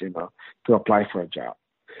has, to apply for a job.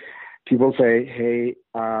 People say, hey,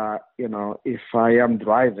 if I am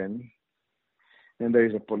driving and there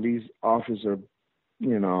is a police officer,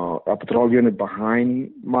 a patrol unit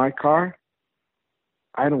behind my car,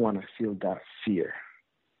 I don't want to feel that fear.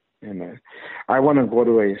 I want to go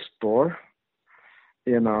to a store,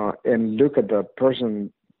 and look at the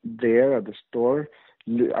person there at the store,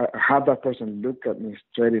 have that person look at me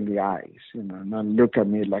straight in the eyes, not look at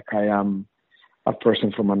me like I am a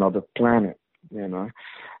person from another planet.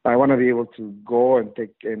 I want to be able to go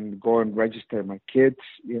and register my kids,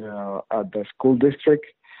 at the school district,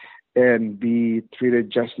 and be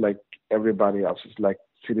treated just like everybody else is, like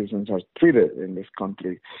citizens are treated in this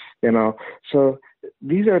country. So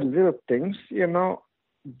these are little things,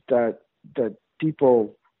 that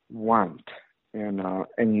people want and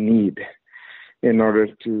need in order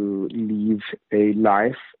to live a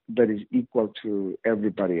life that is equal to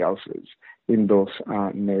everybody else's in those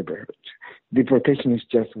neighborhoods. Deportation is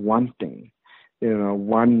just one thing,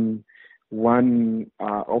 one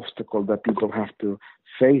obstacle that people have to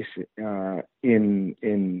face in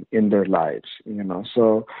their lives,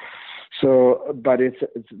 but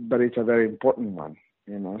it's a very important one,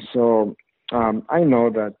 So I know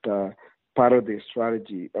that part of the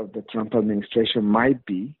strategy of the Trump administration might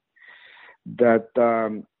be that,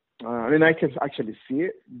 I can actually see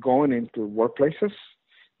it going into workplaces,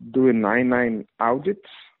 doing 99 audits,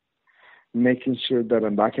 making sure that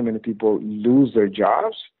undocumented people lose their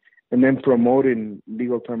jobs, and then promoting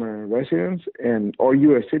legal permanent residents or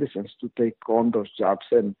U.S. citizens to take on those jobs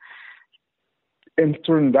and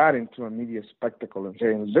turn that into a media spectacle and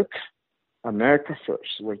saying, look, America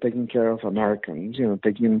first. We're taking care of Americans,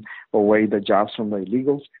 taking away the jobs from the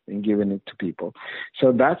illegals and giving it to people.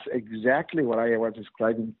 So that's exactly what I was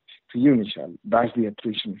describing to you, Michelle. That's the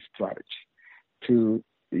attrition strategy, to,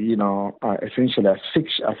 essentially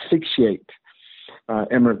asphyxiate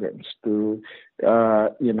immigrants, to,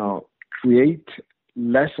 create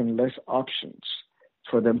less and less options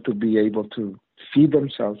for them to be able to feed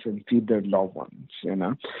themselves and feed their loved ones,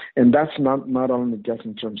 And that's not only just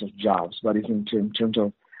in terms of jobs, but it's in terms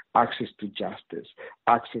of access to justice,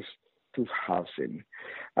 access to housing,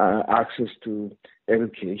 access to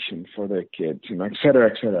education for their kids, et cetera,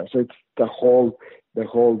 et cetera. So it's the whole,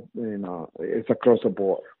 it's across the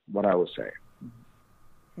board, what I would say.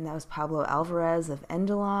 And that was Pablo Alvarez of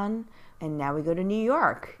Endelon. And now we go to New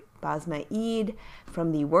York. Basma Eid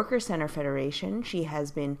from the Worker Center Federation. She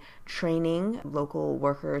has been training local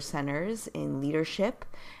worker centers in leadership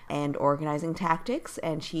and organizing tactics,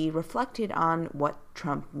 and she reflected on what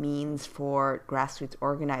Trump means for grassroots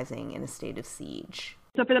organizing in a state of siege.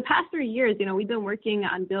 So for the past 3 years, we've been working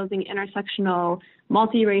on building intersectional,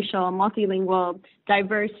 multiracial, multilingual,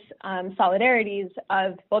 diverse solidarities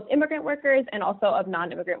of both immigrant workers and also of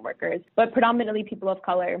non-immigrant workers, but predominantly people of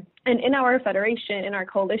color. And in our federation, in our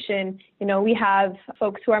coalition, we have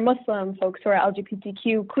folks who are Muslim, folks who are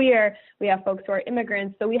LGBTQ queer, we have folks who are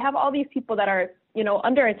immigrants. So we have all these people that are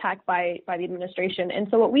under attack by the administration. And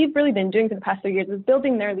so what we've really been doing for the past 3 years is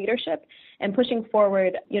building their leadership and pushing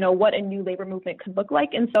forward, what a new labor movement could look like.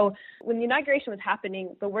 And so when the inauguration was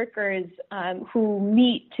happening, the workers who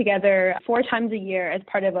meet together 4 times a year as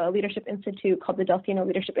part of a leadership institute called the Delfino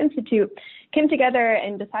Leadership Institute came together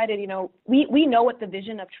and decided, we know what the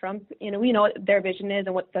vision of Trump, we know what their vision is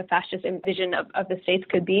and what the fascist vision of the states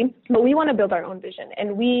could be, but we want to build our own vision.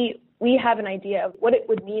 And we have an idea of what it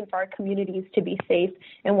would mean for our communities to be safe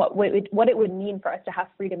and what it would mean for us to have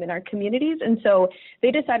freedom in our communities. And so they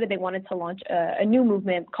decided they wanted to launch a new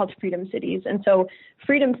movement called Freedom Cities. And so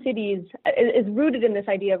Freedom Cities is rooted in this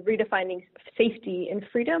idea of redefining safety and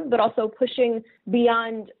freedom, but also pushing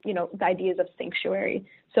beyond, the ideas of sanctuary.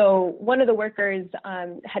 So one of the workers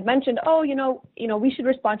had mentioned, we should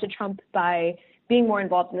respond to Trump by being more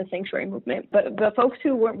involved in the sanctuary movement. But the folks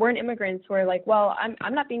who weren't immigrants were like, well,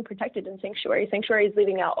 I'm not being protected in sanctuary. Sanctuary is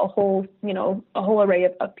leaving out a whole array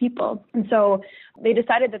of people. And so they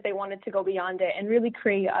decided that they wanted to go beyond it and really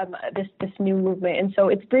create this new movement. And so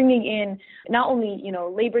it's bringing in not only,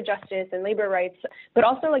 labor justice and labor rights, but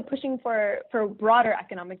also like pushing for broader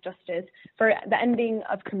economic justice, for the ending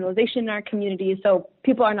of criminalization in our communities. So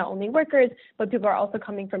people are not only workers, but people are also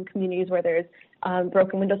coming from communities where there's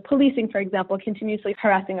broken windows policing, for example, continuously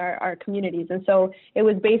harassing our communities. And so it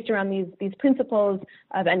was based around these principles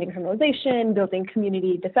of ending criminalization, building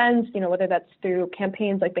community defense, whether that's through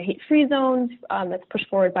campaigns like the Hate-Free Zones, that's pushed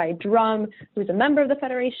forward by Drum, who's a member of the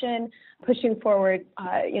Federation, pushing forward,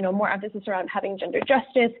 more emphasis around having gender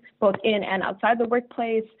justice, both in and outside the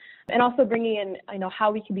workplace, and also bringing in,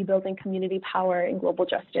 how we can be building community power and global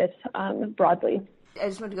justice broadly. I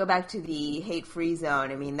just want to go back to the hate-free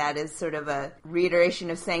zone. I mean, that is sort of a reiteration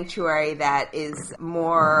of sanctuary that is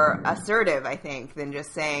more assertive, I think, than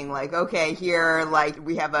just saying, like, okay, here, like,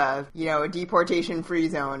 we have a deportation-free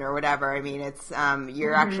zone or whatever. I mean, it's,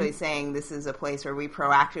 you're actually saying this is a place where we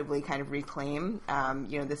proactively kind of reclaim,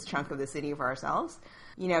 this chunk of the city for ourselves.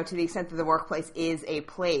 To the extent that the workplace is a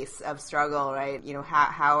place of struggle, right?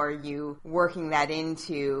 How are you working that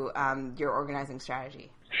into your organizing strategy?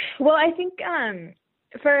 Well, I think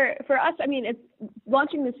for us, I mean, it's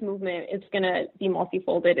launching this movement is going to be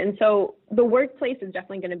multifolded. And so the workplace is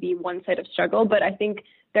definitely going to be one side of struggle, but I think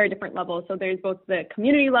there are different levels. So there's both the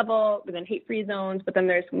community level within hate-free zones, but then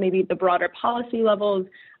there's maybe the broader policy levels.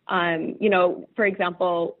 For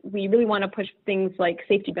example, we really want to push things like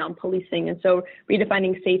safety-bound policing. And so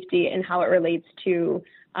redefining safety and how it relates to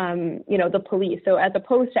the police. So as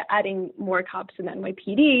opposed to adding more cops in the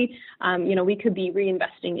NYPD, we could be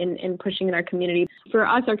reinvesting in pushing in our community. For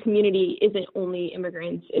us, our community isn't only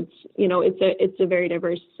immigrants. It's a very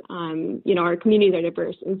diverse, our communities are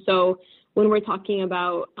diverse. And so when we're talking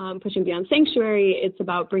about pushing beyond sanctuary, it's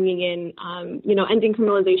about bringing in, ending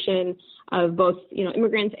criminalization of both,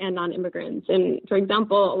 immigrants and non-immigrants. And for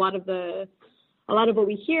example, a lot of what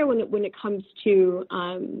we hear when it comes to,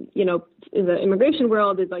 the immigration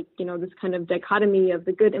world is like, this kind of dichotomy of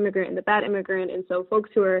the good immigrant and the bad immigrant. And so folks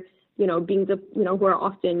who are, who are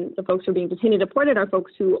often the folks who are being detained and deported are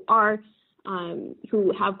folks who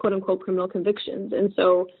have quote unquote criminal convictions. And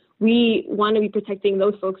so we want to be protecting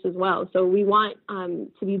those folks as well. So we want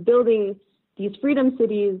to be building these freedom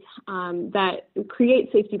cities that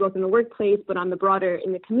create safety both in the workplace, but on the broader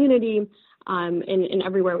in the community and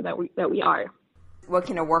everywhere that we are. What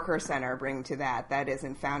can a worker center bring to that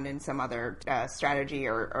isn't found in some other strategy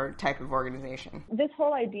or type of organization? This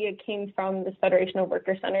whole idea came from this Federation of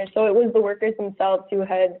Worker Centers. So it was the workers themselves who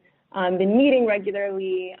had been meeting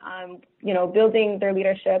regularly, building their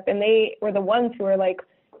leadership. And they were the ones who were like,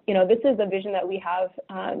 this is a vision that we have.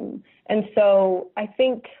 And so I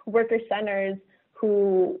think worker centers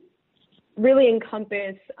who really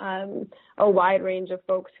encompass a wide range of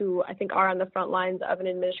folks who I think are on the front lines of an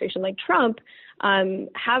administration like Trump,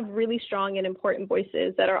 have really strong and important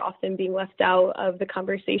voices that are often being left out of the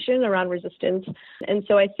conversation around resistance. And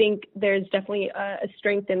so I think there's definitely a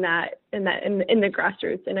strength in the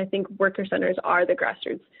grassroots. And I think worker centers are the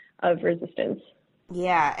grassroots of resistance.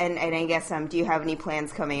 Yeah, and I guess, do you have any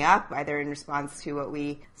plans coming up, either in response to what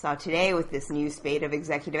we saw today with this new spate of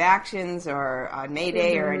executive actions or on May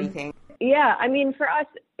Day or anything? Yeah, I mean, for us,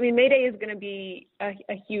 May Day is going to be a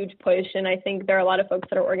huge push, and I think there are a lot of folks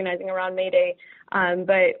that are organizing around May Day,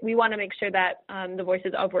 but we want to make sure that the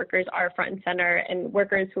voices of workers are front and center, and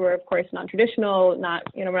workers who are, of course, non-traditional,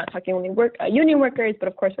 we're not talking only union workers, but,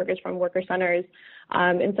 of course, workers from worker centers.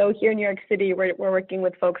 And so here in New York City, we're working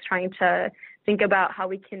with folks trying to think about how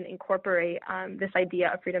we can incorporate this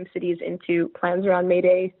idea of freedom cities into plans around May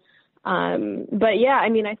Day. But yeah, I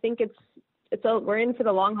mean, I think we're in for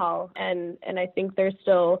the long haul, and I think there's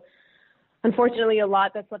still, unfortunately, a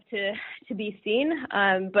lot that's left to be seen.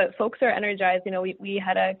 But folks are energized. We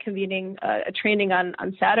had a training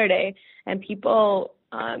on Saturday, and people,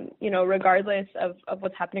 regardless of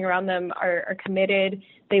what's happening around them, are committed.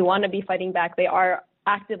 They want to be fighting back. They are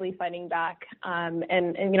actively fighting back, and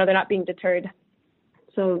they're not being deterred.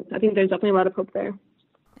 So I think there's definitely a lot of hope there.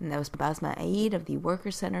 And that was Basma Eid of the Worker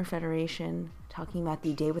Center Federation talking about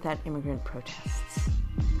the Day Without Immigrant protests.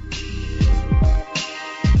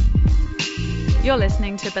 You're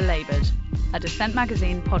listening to Belabored, a Dissent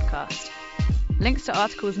Magazine podcast. Links to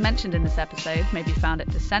articles mentioned in this episode may be found at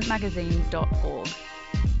dissentmagazine.org.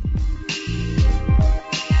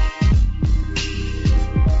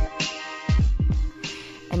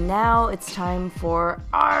 And now it's time for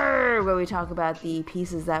where we talk about the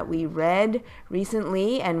pieces that we read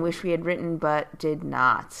recently and wish we had written but did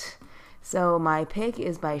not. So my pick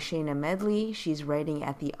is by Shayna Medley. She's writing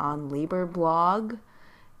at the On Labor blog,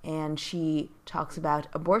 and she talks about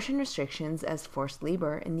abortion restrictions as forced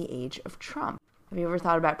labor in the age of Trump. Have you ever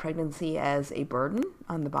thought about pregnancy as a burden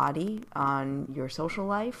on the body, on your social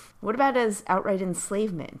life? What about as outright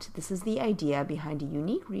enslavement? This is the idea behind a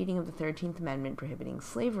unique reading of the 13th Amendment prohibiting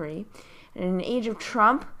slavery. And in an age of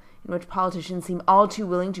Trump, in which politicians seem all too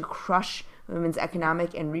willing to crush women's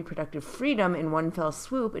economic and reproductive freedom in one fell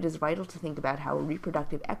swoop, it is vital to think about how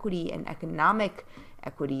reproductive equity and economic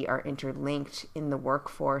equity are interlinked in the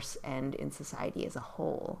workforce and in society as a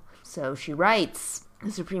whole. So she writes,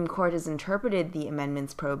 the Supreme Court has interpreted the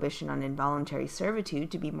amendment's prohibition on involuntary servitude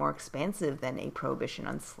to be more expansive than a prohibition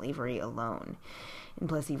on slavery alone. In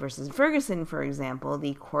Plessy v. Ferguson, for example,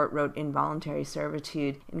 the court wrote involuntary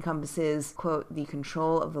servitude encompasses, quote, the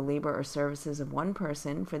control of the labor or services of one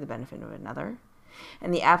person for the benefit of another,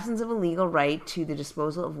 and the absence of a legal right to the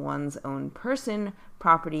disposal of one's own person,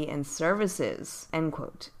 property, and services, end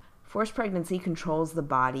quote. Forced pregnancy controls the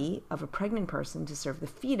body of a pregnant person to serve the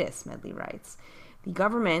fetus, Medley writes. The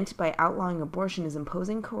government, by outlawing abortion, is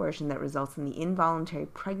imposing coercion that results in the involuntary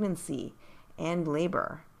pregnancy and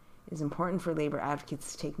labor. It is important for labor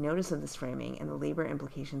advocates to take notice of this framing and the labor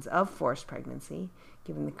implications of forced pregnancy,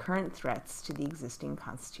 given the current threats to the existing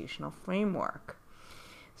constitutional framework.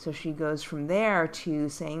 So she goes from there to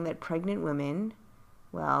saying that pregnant women,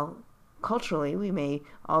 well, culturally, we may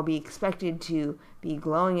all be expected to be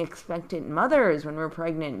glowing, expectant mothers when we're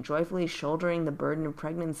pregnant, joyfully shouldering the burden of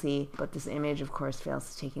pregnancy. But this image, of course,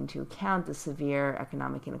 fails to take into account the severe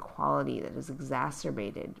economic inequality that is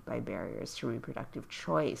exacerbated by barriers to reproductive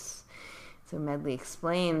choice. So Medley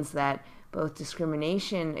explains that both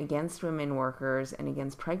discrimination against women workers and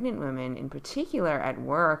against pregnant women, in particular at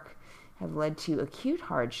work, have led to acute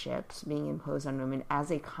hardships being imposed on women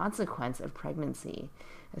as a consequence of pregnancy,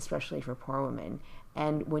 especially for poor women.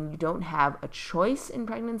 And when you don't have a choice in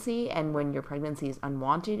pregnancy, and when your pregnancy is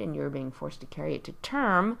unwanted and you're being forced to carry it to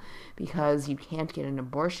term because you can't get an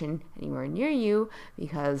abortion anywhere near you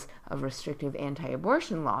because of restrictive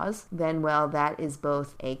anti-abortion laws, then, well, that is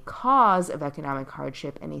both a cause of economic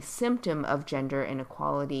hardship and a symptom of gender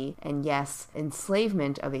inequality, and yes,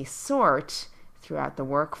 enslavement of a sort throughout the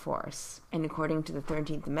workforce. And according to the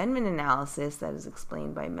 13th Amendment analysis that is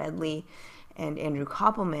explained by Medley and Andrew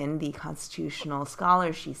Koppelman, the constitutional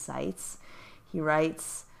scholar she cites, he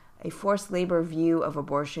writes, a forced labor view of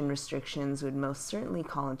abortion restrictions would most certainly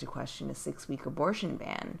call into question a 6-week abortion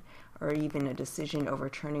ban, or even a decision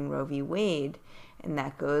overturning Roe v. Wade, and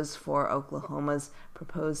that goes for Oklahoma's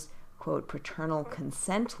proposed, quote, paternal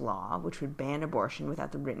consent law, which would ban abortion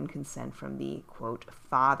without the written consent from the, quote,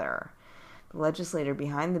 father. The legislator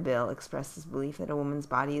behind the bill expressed his belief that a woman's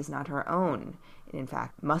body is not her own. It, in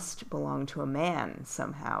fact, must belong to a man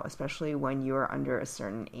somehow, especially when you are under a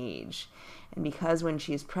certain age. And because when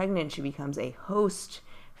she is pregnant, she becomes a host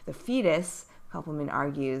for the fetus, Koppelman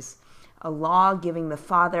argues, a law giving the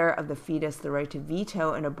father of the fetus the right to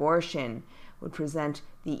veto an abortion would present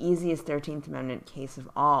the easiest 13th Amendment case of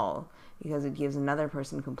all, because it gives another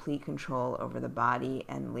person complete control over the body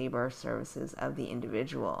and labor services of the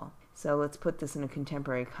individual. So let's put this in a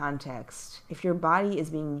contemporary context. If your body is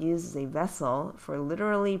being used as a vessel for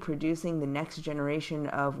literally producing the next generation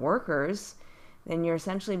of workers, then you're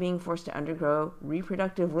essentially being forced to undergo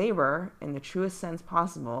reproductive labor in the truest sense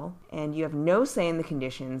possible, and you have no say in the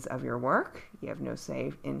conditions of your work. You have no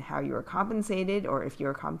say in how you are compensated or if you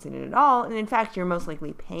are compensated at all, and in fact, you're most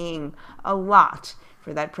likely paying a lot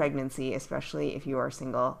for that pregnancy, especially if you are a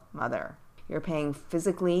single mother. You're paying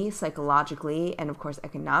physically, psychologically, and of course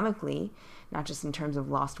economically, not just in terms of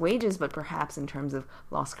lost wages, but perhaps in terms of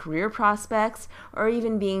lost career prospects, or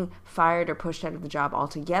even being fired or pushed out of the job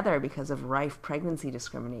altogether because of rife pregnancy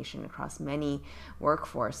discrimination across many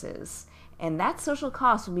workforces. And that social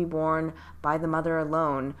cost will be borne by the mother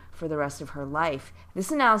alone for the rest of her life.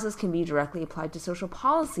 This analysis can be directly applied to social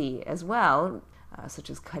policy as well, such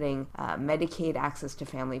as cutting Medicaid access to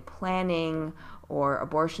family planning or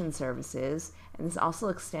abortion services. And this also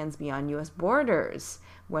extends beyond U.S. borders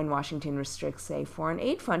when Washington restricts, say, foreign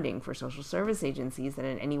aid funding for social service agencies that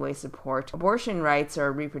in any way support abortion rights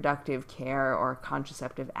or reproductive care or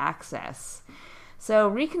contraceptive access.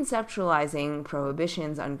 So reconceptualizing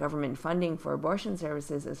prohibitions on government funding for abortion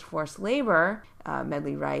services as forced labor,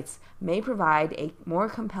 Medley writes, may provide a more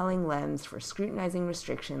compelling lens for scrutinizing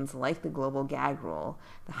restrictions like the global gag rule,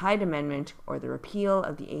 the Hyde Amendment, or the repeal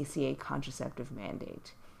of the ACA contraceptive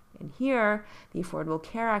mandate. And here, the Affordable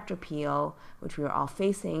Care Act repeal, which we are all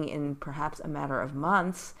facing in perhaps a matter of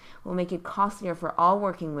months, will make it costlier for all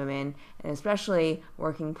working women, and especially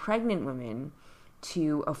working pregnant women,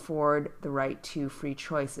 to afford the right to free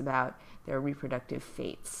choice about their reproductive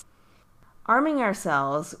fates. Arming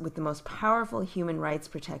ourselves with the most powerful human rights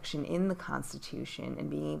protection in the Constitution and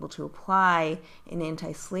being able to apply an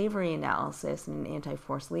anti-slavery analysis and an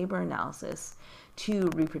anti-forced labor analysis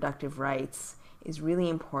to reproductive rights is really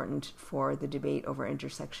important for the debate over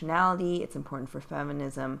intersectionality. It's important for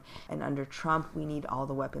feminism. And under Trump, we need all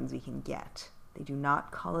the weapons we can get. They do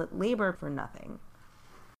not call it labor for nothing.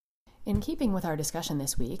 In keeping with our discussion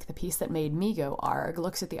this week, the piece that made me go ARG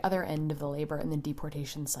looks at the other end of the labor and the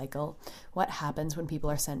deportation cycle. What happens when people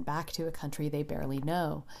are sent back to a country they barely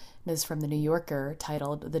know? It is from The New Yorker,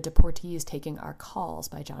 titled "The Deportees Taking Our Calls"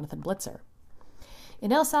 by Jonathan Blitzer.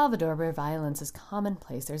 In El Salvador, where violence is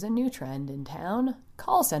commonplace, there's a new trend in town: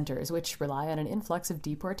 call centers, which rely on an influx of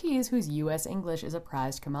deportees whose U.S. English is a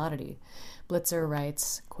prized commodity. Blitzer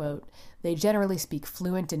writes, quote, "They generally speak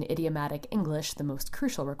fluent and idiomatic English, the most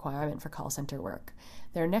crucial requirement for call center work.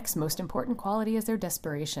 Their next most important quality is their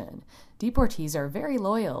desperation. Deportees are very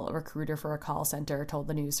loyal," a recruiter for a call center told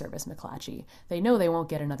the news service McClatchy. "They know they won't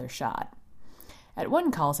get another shot." At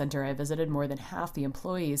one call center I visited, more than half the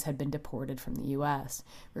employees had been deported from the U.S.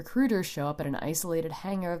 Recruiters show up at an isolated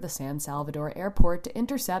hangar of the San Salvador airport to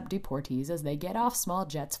intercept deportees as they get off small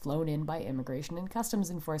jets flown in by Immigration and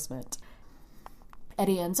Customs Enforcement.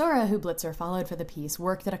 Eddie Anzora, who Blitzer followed for the piece,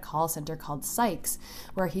 worked at a call center called Sykes,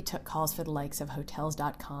 where he took calls for the likes of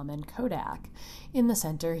Hotels.com and Kodak. In the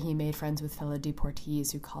center, he made friends with fellow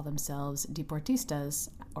deportees who call themselves deportistas,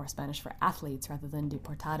 or Spanish for athletes, rather than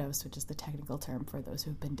deportados, which is the technical term for those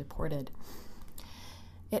who've been deported.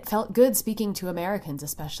 "It felt good speaking to Americans,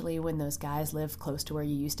 especially when those guys live close to where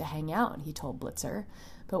you used to hang out," he told Blitzer.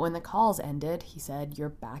 "But when the calls ended," he said, "you're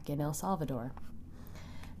back in El Salvador."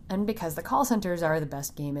 And because the call centers are the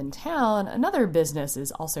best game in town, another business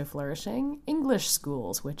is also flourishing: English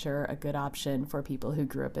schools, which are a good option for people who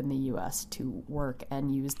grew up in the U.S. to work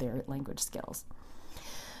and use their language skills.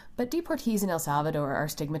 But deportees in El Salvador are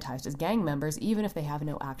stigmatized as gang members, even if they have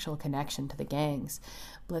no actual connection to the gangs.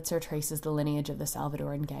 Blitzer traces the lineage of the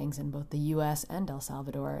Salvadoran gangs in both the U.S. and El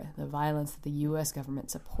Salvador, the violence that the U.S.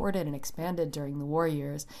 government supported and expanded during the war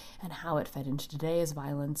years, and how it fed into today's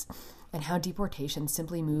violence, and how deportations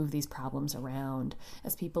simply move these problems around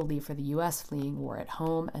as people leave for the U.S. fleeing war at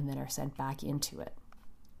home and then are sent back into it.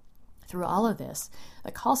 Through all of this,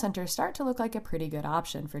 the call centers start to look like a pretty good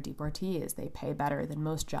option for deportees. They pay better than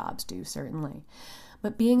most jobs do, certainly.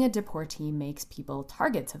 But being a deportee makes people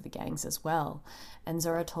targets of the gangs as well. And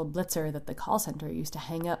Zora told Blitzer that the call center used to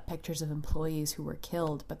hang up pictures of employees who were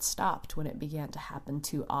killed, but stopped when it began to happen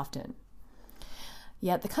too often.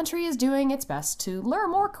 Yet the country is doing its best to lure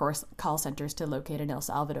more call centers to locate in El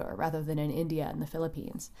Salvador rather than in India and the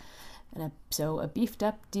Philippines. And so a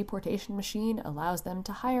beefed-up deportation machine allows them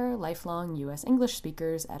to hire lifelong U.S. English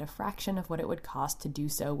speakers at a fraction of what it would cost to do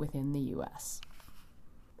so within the U.S.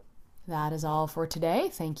 That is all for today.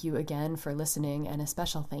 Thank you again for listening, and a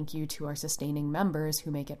special thank you to our sustaining members who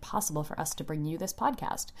make it possible for us to bring you this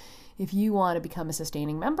podcast. If you want to become a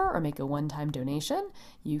sustaining member or make a one-time donation,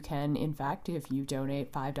 you can, in fact, if you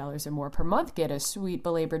donate $5 or more per month, get a sweet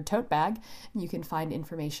belabored tote bag. You can find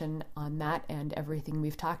information on that and everything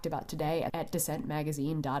we've talked about today at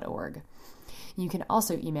dissentmagazine.org. You can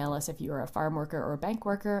also email us if you are a farm worker or a bank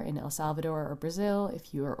worker in El Salvador or Brazil,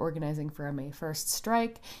 if you are organizing for a May 1st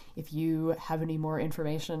strike, if you have any more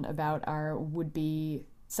information about our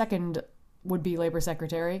second would-be labor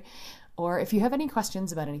secretary, or if you have any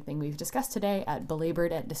questions about anything we've discussed today, at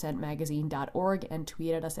belabored@dissentmagazine.org and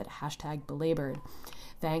tweet at us at #belabored.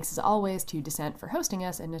 Thanks as always to Dissent for hosting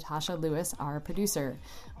us and Natasha Lewis, our producer.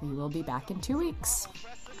 We will be back in 2 weeks.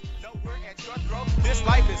 This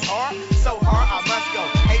life is hard, so hard I must go.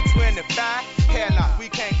 825, hairlock, we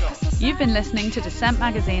can't go. You've been listening to Dissent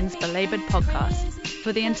Magazine's Belabored podcast.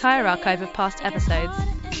 For the entire archive of past episodes,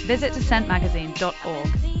 visit dissentmagazine.org.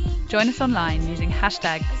 Join us online using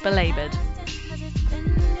 #belabored.